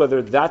Chazal,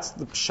 whether that's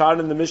the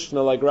Pshat in the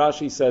Mishnah, like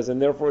Rashi says, and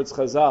therefore it's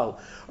Chazal,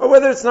 or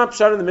whether it's not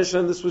Pshat in the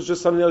Mishnah, and this was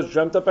just something that was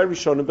dreamt up by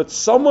Rishonim, but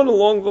someone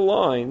along the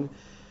line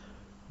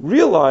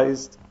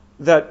realized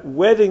that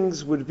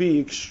weddings would be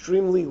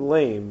extremely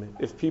lame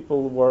if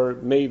people were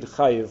made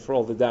chayiv for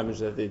all the damage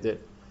that they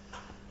did.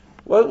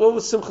 What would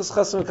Simchas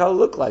Chasam Kala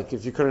look like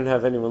if you couldn't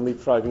have anyone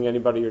leapfrogging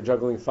anybody or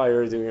juggling fire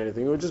or doing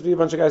anything? It would just be a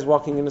bunch of guys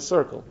walking in a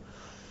circle.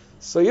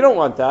 So you don't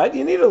want that.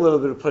 You need a little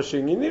bit of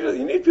pushing. You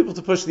need people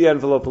to push the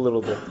envelope a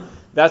little bit.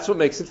 That's what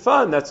makes it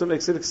fun. That's what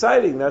makes it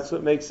exciting. That's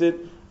what makes it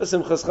a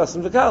Simchas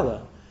Chasam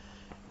Kala.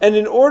 And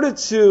in order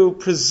to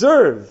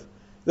preserve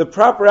the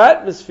proper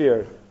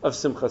atmosphere of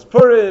Simchas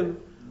Purim,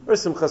 or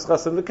Simchas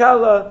Chasam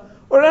Kala,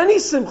 or any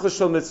Simchas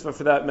Shel Mitzvah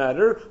for that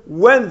matter,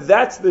 when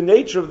that's the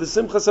nature of the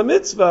Simchas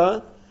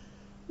HaMitzvah,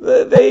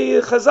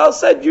 Chazal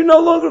said, you're no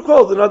longer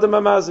called an Adam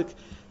HaMazik.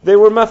 They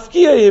were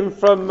mafkia him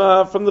from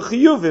the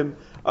chiyuvim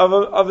of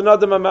an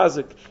Adam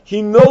HaMazik.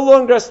 He no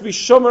longer has to be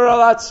shomer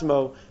al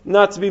atzmo,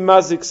 not to be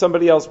mazik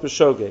somebody else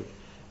b'shogeg.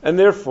 And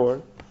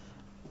therefore,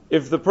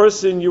 if the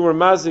person you were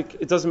mazik,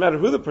 it doesn't matter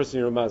who the person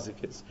you were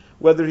mazik is,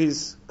 whether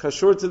he's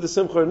kashur to the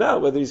simcha or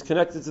not, whether he's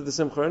connected to the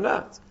simcha or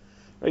not,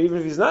 or even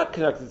if he's not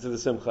connected to the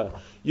simcha,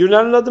 you're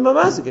not an Adam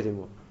HaMazik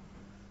anymore.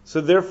 So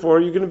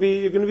therefore, you're going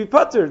to be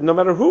puttered, no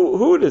matter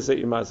who it is that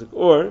you're mazik.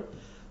 Or,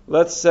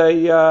 let's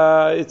say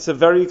it's a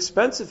very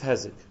expensive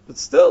hezek, but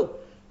still,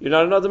 you're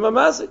not an Adam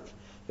HaMazik.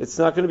 It's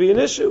not going to be an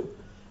issue.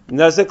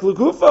 Nezek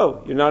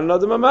l'gufo, you're not an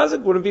Adam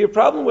HaMazik. Wouldn't be a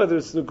problem whether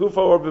it's l'gufo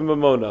or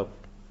b'mamono.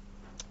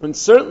 And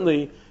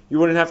certainly, you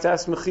wouldn't have to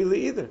ask mechila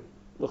either.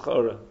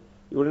 L'chora,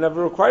 you wouldn't have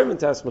a requirement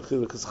to ask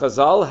mechila because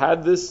Chazal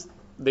had this.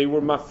 They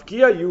were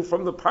mafkia you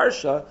from the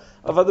parsha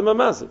of Adam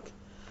HaMazik.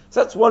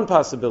 So that's one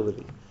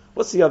possibility.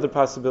 What's the other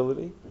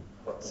possibility?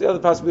 It's the other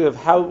possibility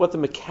of what the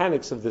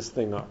mechanics of this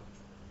thing are.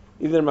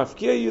 Either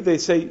mafkia you, they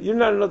say you're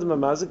not an Adam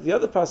HaMazik. The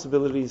other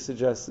possibility he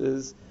suggests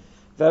is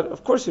that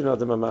of course you're not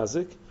Adam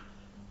HaMazik,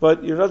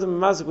 but you're not Adam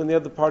HaMazik when the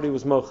other party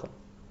was mocha.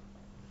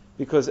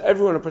 Because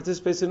everyone who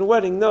participates in a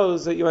wedding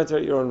knows that you enter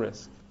at your own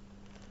risk.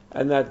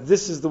 And that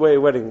this is the way a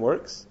wedding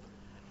works.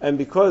 And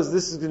because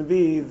this is going to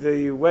be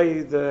the way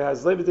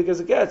as Levitic as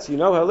it gets, you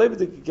know how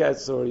Levitic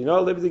gets, or you know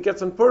how Levitic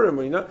gets on Purim,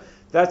 or you know,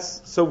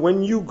 so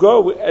when you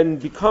go and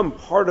become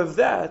part of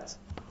that,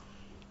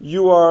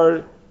 you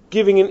are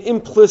giving an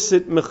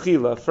implicit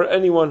mechila for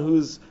anyone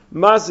who's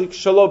mazik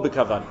shalo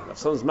b'kavan. If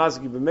someone's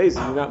mazik b'mezid,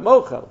 you're not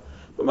mochel,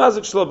 but mazik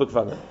shalo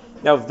b'kavan.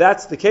 Now, if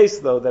that's the case,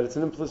 though, that it's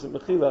an implicit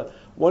mechila,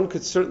 one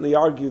could certainly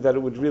argue that it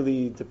would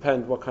really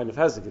depend what kind of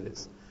hezek it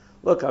is.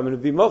 Look, I'm going to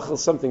be mochel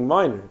something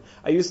minor.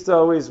 I used to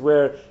always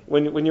wear,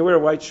 when you wear a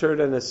white shirt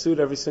and a suit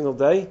every single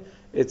day,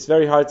 it's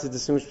very hard to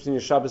distinguish between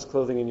your Shabbos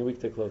clothing and your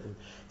weekday clothing.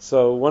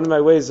 So one of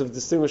my ways of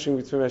distinguishing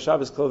between my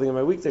Shabbos clothing and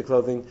my weekday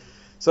clothing,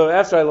 so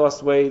after I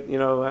lost weight, I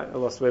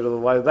lost weight a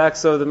little while back,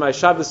 so that my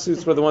Shabbos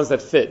suits were the ones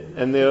that fit,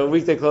 and the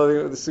weekday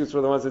clothing, the suits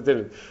were the ones that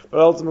didn't. But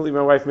ultimately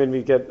my wife made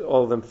me get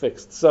all of them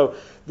fixed. So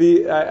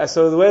the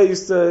way I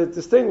used to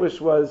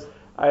distinguish was,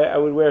 I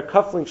would wear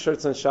cufflink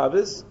shirts on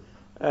Shabbos,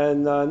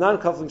 and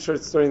non-cufflink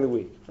shirts during the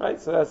week, right?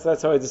 So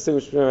that's how I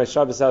distinguish between my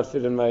Shabbos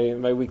outfit and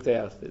my weekday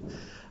outfit.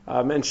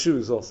 And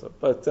shoes also.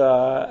 But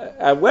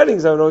at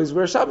weddings, I would always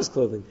wear Shabbos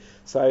clothing.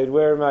 So I'd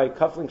wear my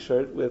cufflink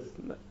shirt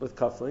with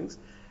cufflinks,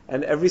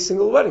 and every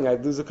single wedding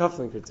I'd lose a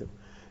cufflink or two.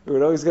 It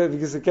would always get,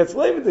 because it gets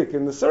Levitic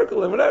in the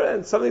circle and whatever,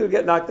 and something would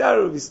get knocked out,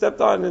 it would be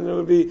stepped on, and it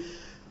would be...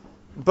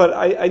 But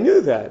I knew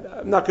that.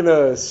 I'm not going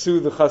to sue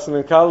the Chasam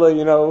and Kala,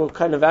 what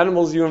kind of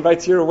animals you invite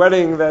to your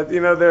wedding that,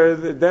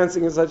 they're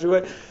dancing in such a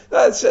way.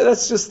 That's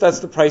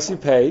the price you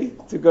pay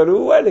to go to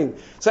a wedding.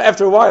 So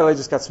after a while, I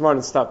just got smart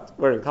and stopped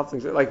wearing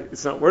cufflinks. Like,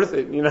 it's not worth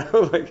it,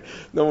 like,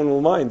 no one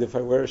will mind if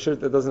I wear a shirt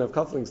that doesn't have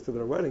cufflinks to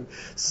their wedding.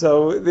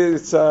 So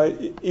it's,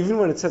 even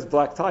when it says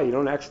black tie, you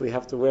don't actually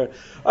have to wear,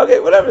 okay,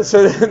 whatever,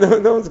 so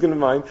no one's going to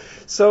mind.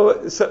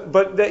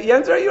 But you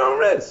enter at your own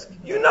risk.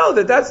 You know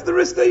that's the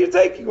risk that you're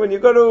taking when you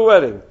go to a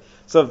wedding.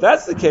 So if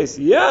that's the case,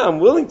 I'm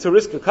willing to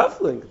risk a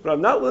cufflink, but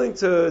I'm not willing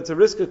to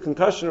risk a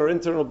concussion or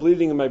internal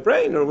bleeding in my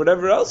brain or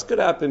whatever else could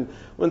happen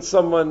when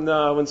someone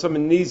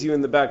knees you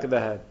in the back of the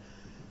head.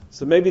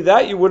 So maybe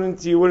that you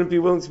wouldn't be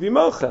willing to be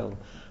mochel.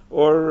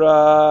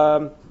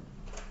 Or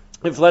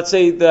if, let's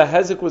say, the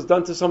hezek was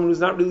done to someone who's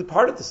not really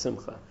part of the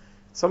simcha,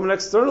 someone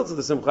external to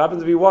the simcha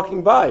happens to be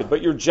walking by,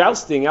 but you're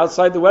jousting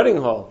outside the wedding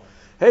hall.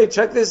 Hey,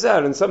 check this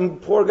out, and some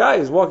poor guy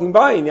is walking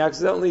by and you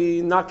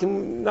accidentally knock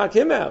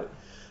him out.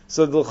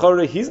 So the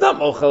l'chorah, he's not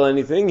mochel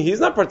anything, he's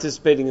not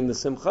participating in the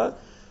simcha.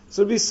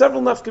 So it'll be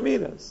several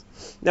nafkaminas.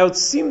 Now it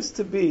seems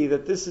to be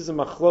that this is a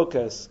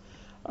machlokas.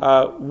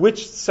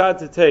 Which side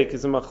to take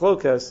is a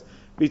machlokas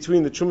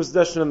between the Trumas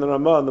Deshen and the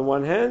Ramah on the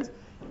one hand,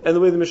 and the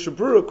way the Mishnah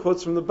Berurah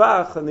quotes from the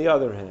Bach on the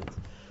other hand.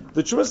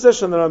 The Trumas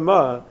Deshen and the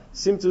Ramah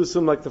seem to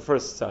assume like the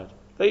first side,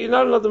 that you're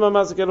not an Adam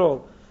HaMazik at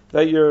all.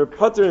 that you're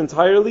pater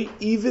entirely,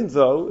 even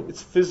though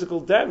it's physical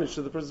damage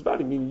to the person's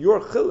body. I mean, your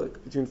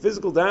chiluk between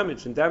physical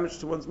damage and damage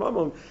to one's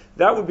mammon,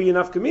 that would be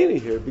enough community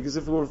here. Because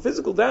if it were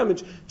physical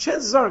damage,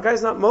 chances are a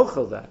guy's not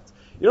mochel that.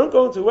 You don't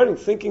go into a wedding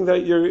thinking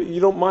that you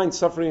don't mind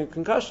suffering a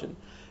concussion.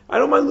 I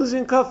don't mind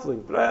losing a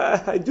cufflink,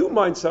 but I do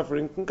mind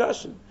suffering a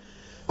concussion.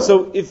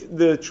 So if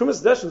the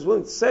Trumas Deshen is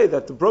willing to say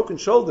that the broken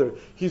shoulder,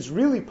 he's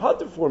really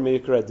pater for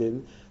Meikra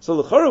Din, so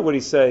l'chara what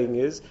he's saying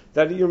is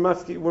that we're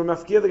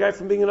mafkia the guy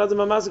from being an Adam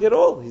Amazik at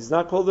all. He's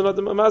not called an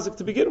Adam Amazik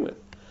to begin with.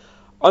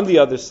 On the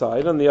other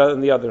side, on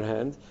the other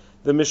hand,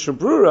 the Mishnah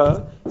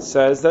Brura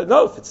says that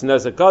no, if it's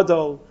Nezek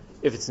Gadol,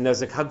 if it's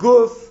Nezek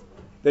Haguf,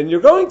 then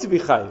you're going to be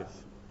chayiv.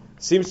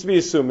 Seems to be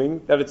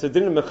assuming that it's a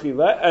din of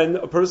mechila, and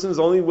a person is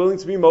only willing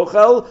to be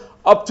mochel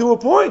up to a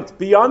point.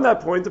 Beyond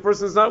that point, the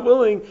person is not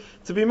willing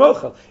to be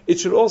mochel. It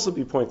should also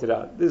be pointed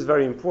out, this is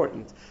very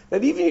important,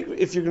 that even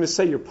if you're going to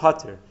say you're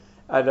pater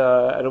at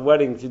a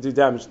wedding, if you do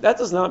damage, that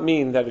does not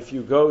mean that if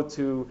you go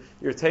to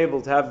your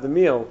table to have the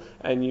meal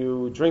and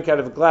you drink out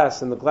of a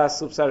glass and the glass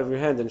slips out of your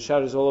hand and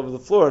shatters all over the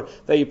floor,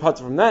 that you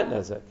pater from that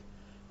nezek.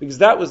 Because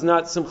that was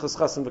not simchas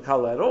chassan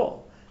v'kala at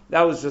all.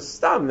 That was just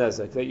stam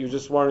nezek, that you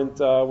just weren't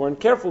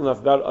careful enough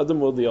about adam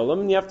will the olam,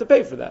 and you have to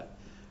pay for that.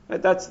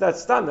 Right? That's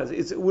stam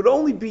nezek. It would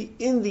only be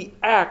in the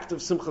act of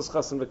simchas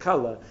chassan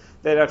v'kala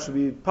that it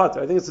actually be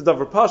pater. I think it's a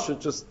davar pasha,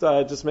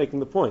 just making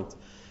the point.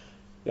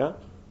 Yeah.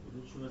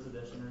 Did Shumas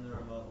Adeshin and the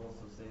Ramah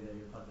also say that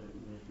you're pater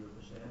even if you're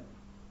posheya?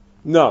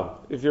 No,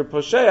 if you're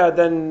posheya,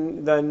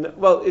 then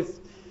well, if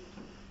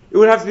it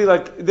would have to be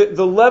like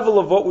the level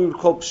of what we would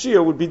call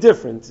pshia would be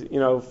different,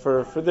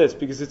 for this,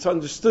 because it's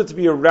understood to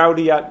be a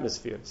rowdy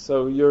atmosphere.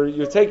 So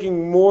you're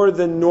taking more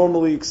than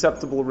normally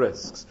acceptable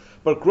risks.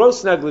 But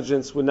gross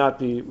negligence would not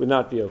be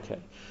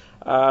okay.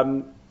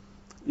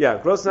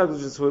 Gross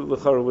negligence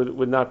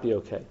would not be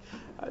okay.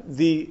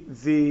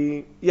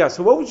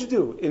 So what would you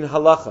do in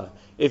halacha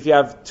if you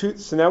have two?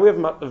 So now we have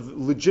a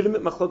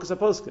legitimate machlokas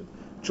haposkim.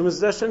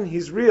 Trumas Deshen,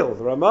 he's real.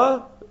 The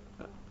Ramah.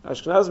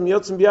 Ashkenazim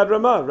yotzim biad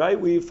Ramah, right?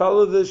 We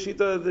follow the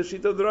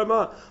shita of the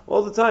Ramah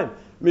all the time.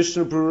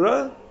 Mishnah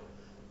Brura,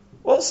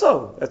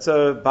 also, that's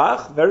a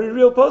Bach, very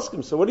real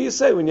poskim. So what do you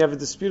say when you have a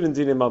dispute in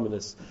Dinei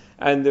Mamonis,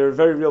 and there are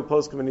very real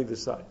poskim on either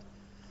side?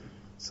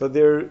 So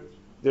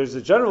there's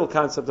a general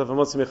concept of a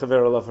motzi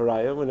mechaver alav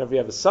haraya whenever you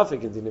have a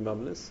suffix in Dinei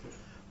Mamonis,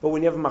 but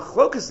when you have a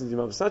machlokas in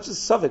Dinei Mamonis, not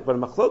just suffix, but a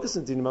machlokas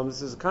in Dinei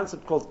Mamonis, is a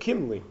concept called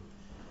kimli.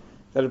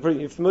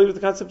 You're familiar with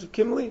the concept of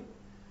kimli?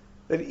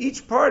 That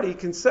each party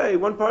can say,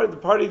 the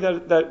party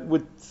that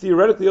would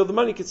theoretically owe the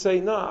money could say,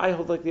 no, I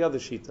hold like the other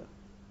shita.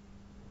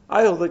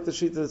 I hold like the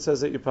shita that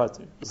says that you're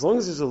pater. As long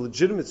as there's a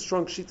legitimate,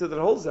 strong shita that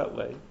holds that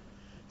way,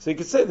 so you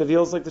could say that he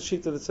holds like the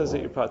shita that says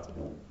that you're pater.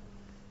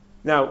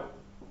 Now,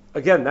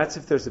 again, that's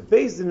if there's a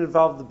beis din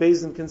involved. The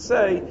beis din can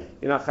say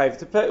you're not chayiv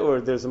to pay,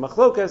 or there's a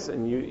machlokas,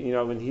 and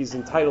and he's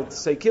entitled to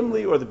say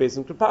kimli, or the beis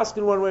din could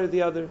paskin one way or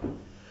the other.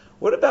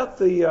 What about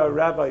the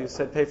rabbi who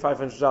said pay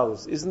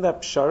 $500? Isn't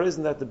that pshara?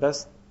 Isn't that the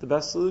best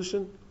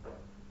solution?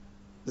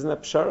 Isn't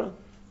that pshara?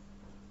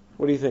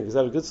 What do you think? Is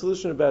that a good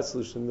solution or a bad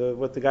solution?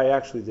 What the guy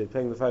actually did,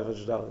 paying the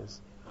 $500.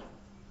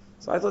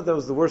 So I thought that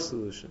was the worst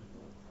solution.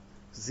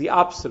 It's the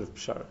opposite of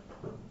pshara,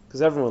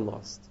 because everyone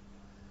lost.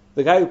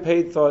 The guy who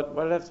paid thought,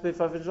 why did I have to pay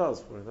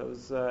 $500 for it? That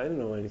was I didn't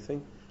know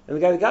anything. And the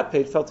guy that got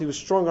paid felt he was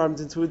strong-armed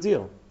into a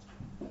deal.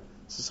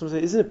 So someone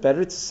said, isn't it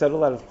better to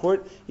settle out of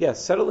court? Yeah,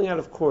 settling out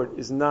of court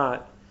is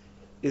not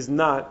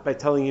by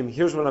telling him,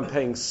 here's what I'm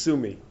paying, sue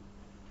me.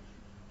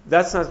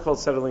 That's not called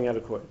settling out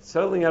of court.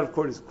 Settling out of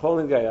court is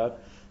calling the guy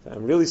up,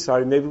 I'm really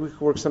sorry, maybe we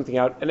could work something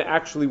out, and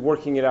actually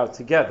working it out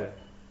together.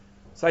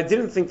 So I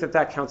didn't think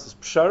that counts as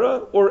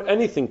pshara or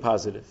anything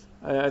positive.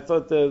 I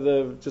thought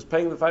the just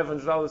paying the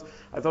 $500,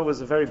 I thought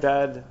was a very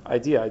bad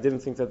idea. I didn't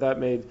think that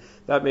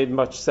made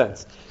much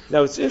sense.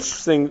 Now it's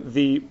interesting,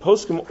 the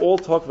poskim all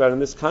talk about in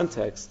this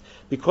context,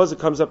 because it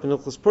comes up in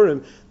Hilchos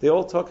Purim, they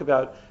all talk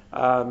about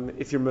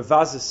if you're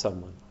mevazes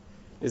someone,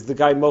 is the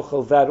guy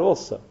mochel that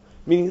also?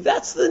 Meaning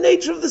that's the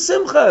nature of the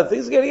simcha.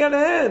 Things are getting out of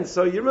hand.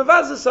 So you're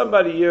mevazes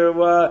somebody. You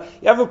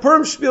have a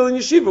Purim spiel in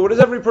yeshiva. What does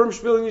every Purim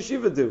spiel in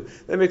yeshiva do?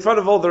 They make fun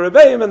of all the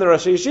rebbeim and the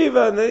Rosh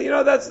Yeshiva, and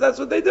that's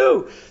what they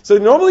do. So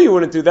normally you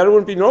wouldn't do that. It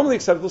wouldn't be normally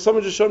acceptable.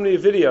 Someone just showed me a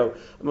video on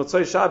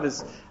Motzei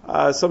Shabbos.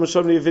 Someone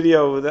showed me a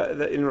video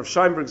that in Rav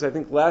Scheinberg's, I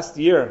think last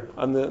year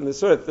on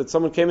this earth, that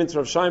someone came into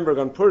Rav Scheinberg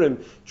on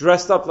Purim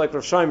dressed up like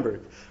Rav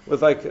Scheinberg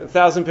with like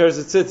 1,000 pairs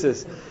of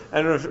tzitzis,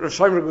 and Rav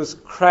Scheinberg was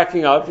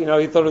cracking up. He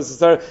thought it was a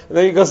star, and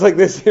then he goes like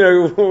this,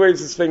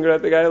 waves his finger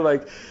at the guy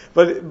like.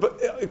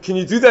 But can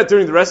you do that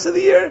during the rest of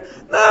the year?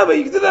 No, but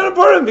you can do that on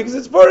Purim because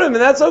it's Purim,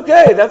 and that's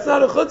okay. That's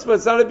not a chutzpah.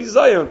 It's not a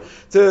bizayon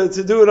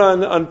to do it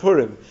on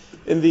Purim.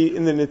 In the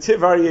Netiv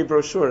Aryeh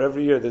brochure,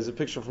 every year there's a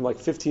picture from like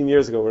 15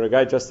 years ago where a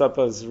guy dressed up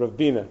as Rav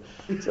Bina.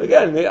 So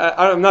again,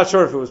 I'm not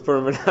sure if it was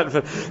Purim or not,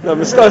 but no,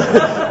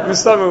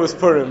 Mustama was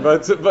Purim.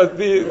 But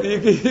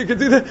you could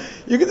do that.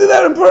 You could do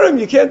that in Purim.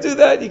 You can't do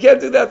that. You can't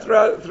do that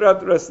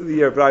throughout the rest of the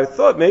year. But I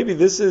thought maybe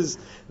this is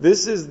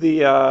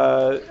the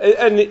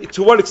and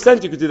to what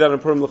extent you could do that in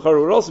Purim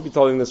L'chara would also be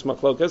telling this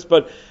machlokas.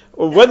 But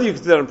or whether you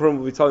could do that on Purim,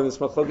 we'll be telling this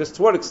machlokas.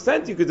 To what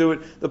extent you could do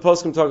it, the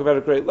poskim talk about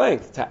at great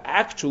length. To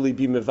actually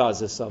be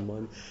mevazeh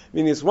someone,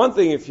 meaning it's one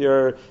thing if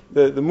you're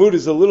the mood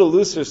is a little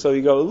looser, so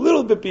you go a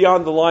little bit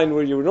beyond the line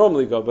where you would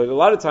normally go. But a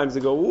lot of times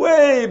they go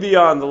way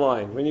beyond the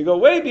line. When you go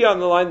way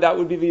beyond the line, that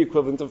would be the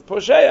equivalent of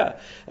posheya,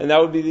 and that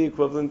would be the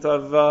equivalent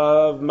of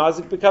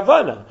mazik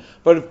b'kavana.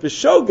 But if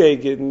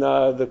b'shogeg in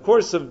the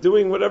course of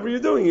doing whatever you're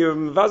doing, you're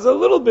mevazeh a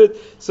little bit,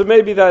 so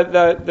maybe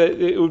that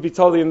it would be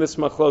totally in this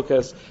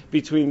machlokas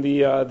between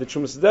the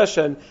Trumas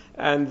Deshen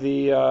and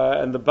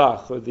the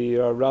Bach, or the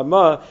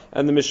Ramah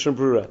and the Mishnah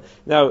Brura.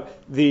 Now,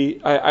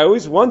 I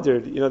always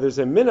wondered, there's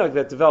a minhag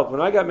that developed.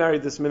 When I got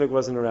married, this minhag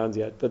wasn't around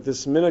yet, but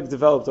this minhag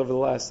developed over the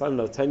last,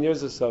 10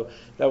 years or so,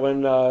 that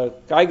when a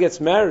guy gets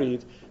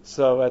married,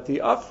 so at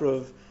the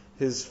Afruv,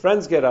 his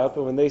friends get up,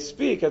 and when they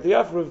speak at the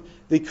Afruv,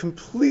 they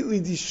completely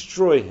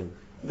destroy him.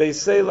 They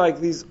say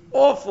these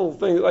awful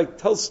things,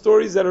 tell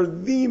stories that are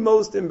the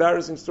most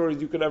embarrassing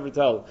stories you could ever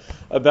tell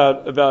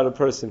about a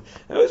person.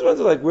 I always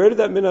wonder, where did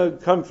that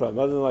minhag come from?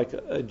 Other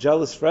than a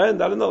jealous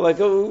friend? I don't know.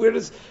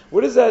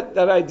 Where does that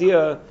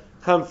idea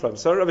come from?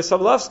 So Rabbi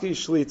Sobolovsky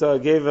Shlita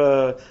gave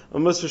a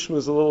Musar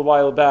Shmuz a little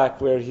while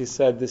back where he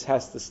said this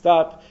has to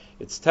stop.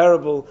 It's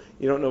terrible.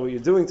 You don't know what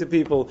you're doing to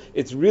people.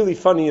 It's really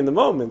funny in the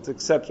moment,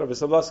 except Rabbi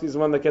Sobolovsky is the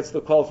one that gets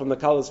the call from the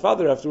Kala's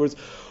father afterwards.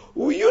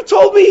 Well, you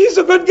told me he's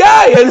a good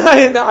guy,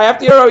 and I have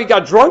to hear how he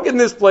got drunk in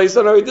this place,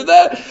 and how he did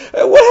that.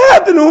 What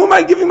happened? Who am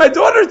I giving my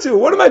daughter to?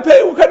 What am I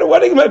paying? What kind of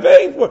wedding am I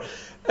paying for?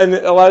 And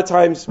a lot of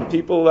times,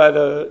 people at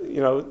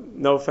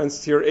no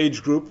offense to your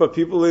age group, but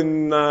people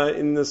in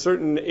a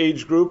certain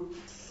age group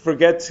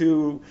forget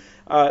to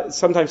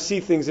sometimes see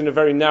things in a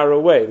very narrow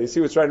way. They see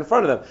what's right in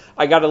front of them.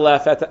 I got a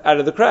laugh out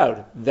of the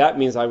crowd. That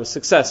means I was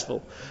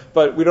successful.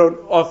 But we don't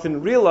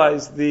often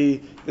realize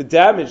the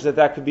damage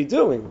that could be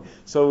doing.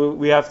 So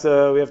we have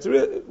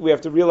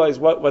to realize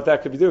what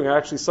that could be doing. I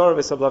actually saw Rabbi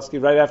Sobolovsky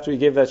right after he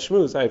gave that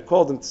shmuz. I had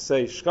called him to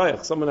say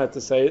shkayach. Someone had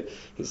to say it.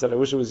 He said, "I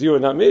wish it was you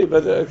and not me,"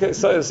 but okay,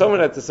 so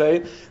someone had to say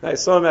it. And I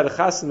saw him at a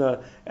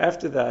chasana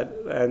after that,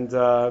 and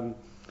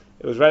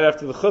it was right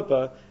after the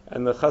chuppah.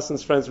 And the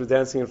chassan's friends were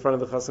dancing in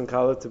front of the chassan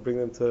kala to bring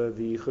them to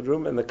the yichud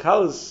room, and the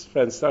kala's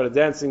friends started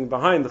dancing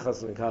behind the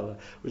chassan kala,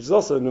 which is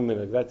also a new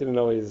minhag. That didn't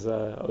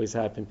always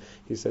happen.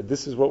 He said,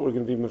 "This is what we're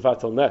going to be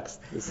mevatel next."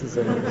 He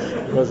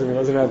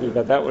wasn't happy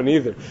about that one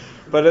either.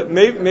 But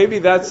maybe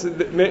this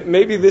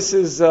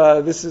is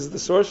the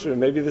sorcerer.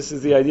 Maybe this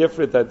is the idea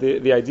for it, that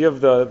the idea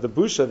of the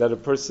busha that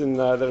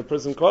a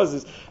person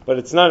causes, but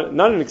it's not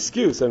an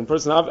excuse. And a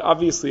person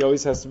obviously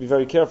always has to be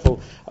very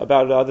careful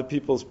about other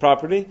people's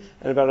property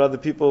and about other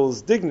people's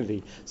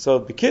dignity. So,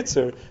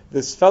 B'kitzer,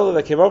 this fellow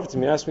that came over to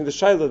me asked me the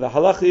shayla. The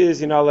halacha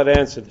is you're not allowed to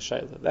answer the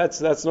shayla.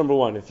 That's number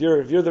one. If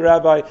you're the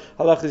rabbi,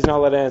 halacha is you're not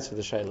allowed to answer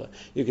the shayla.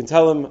 You can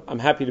tell him, "I'm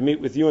happy to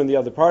meet with you and the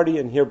other party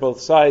and hear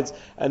both sides,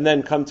 and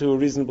then come to a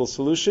reasonable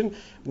solution."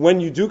 When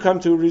you do come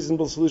to a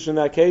reasonable solution in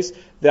that case,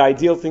 the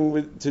ideal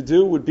thing to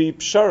do would be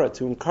pshara,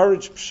 to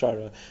encourage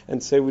pshara,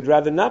 and say we'd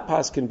rather not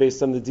paskin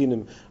based on the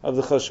dinim of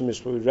the Choshen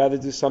Mishpah. We'd rather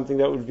do something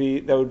that would be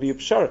a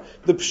pshara.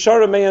 The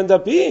pshara may end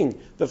up being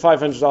the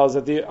 $500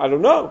 at the I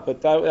don't know,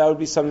 but that would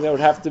be something that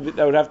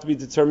would have to be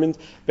determined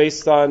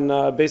based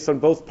on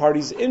both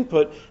parties'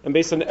 input and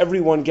based on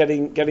everyone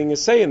getting a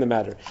say in the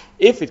matter.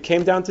 If it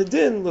came down to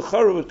din,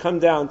 l'chara would come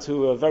down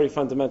to a very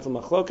fundamental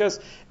machlokas,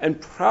 and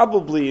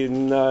probably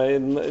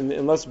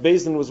unless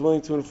Beis Din was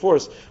willing to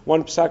enforce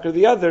one psak or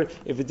the other,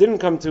 if it didn't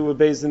come to a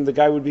Beis Din, the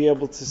guy would be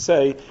able to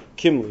say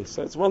kimli.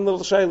 So it's one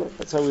little shayla.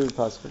 That's how we would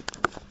pass it.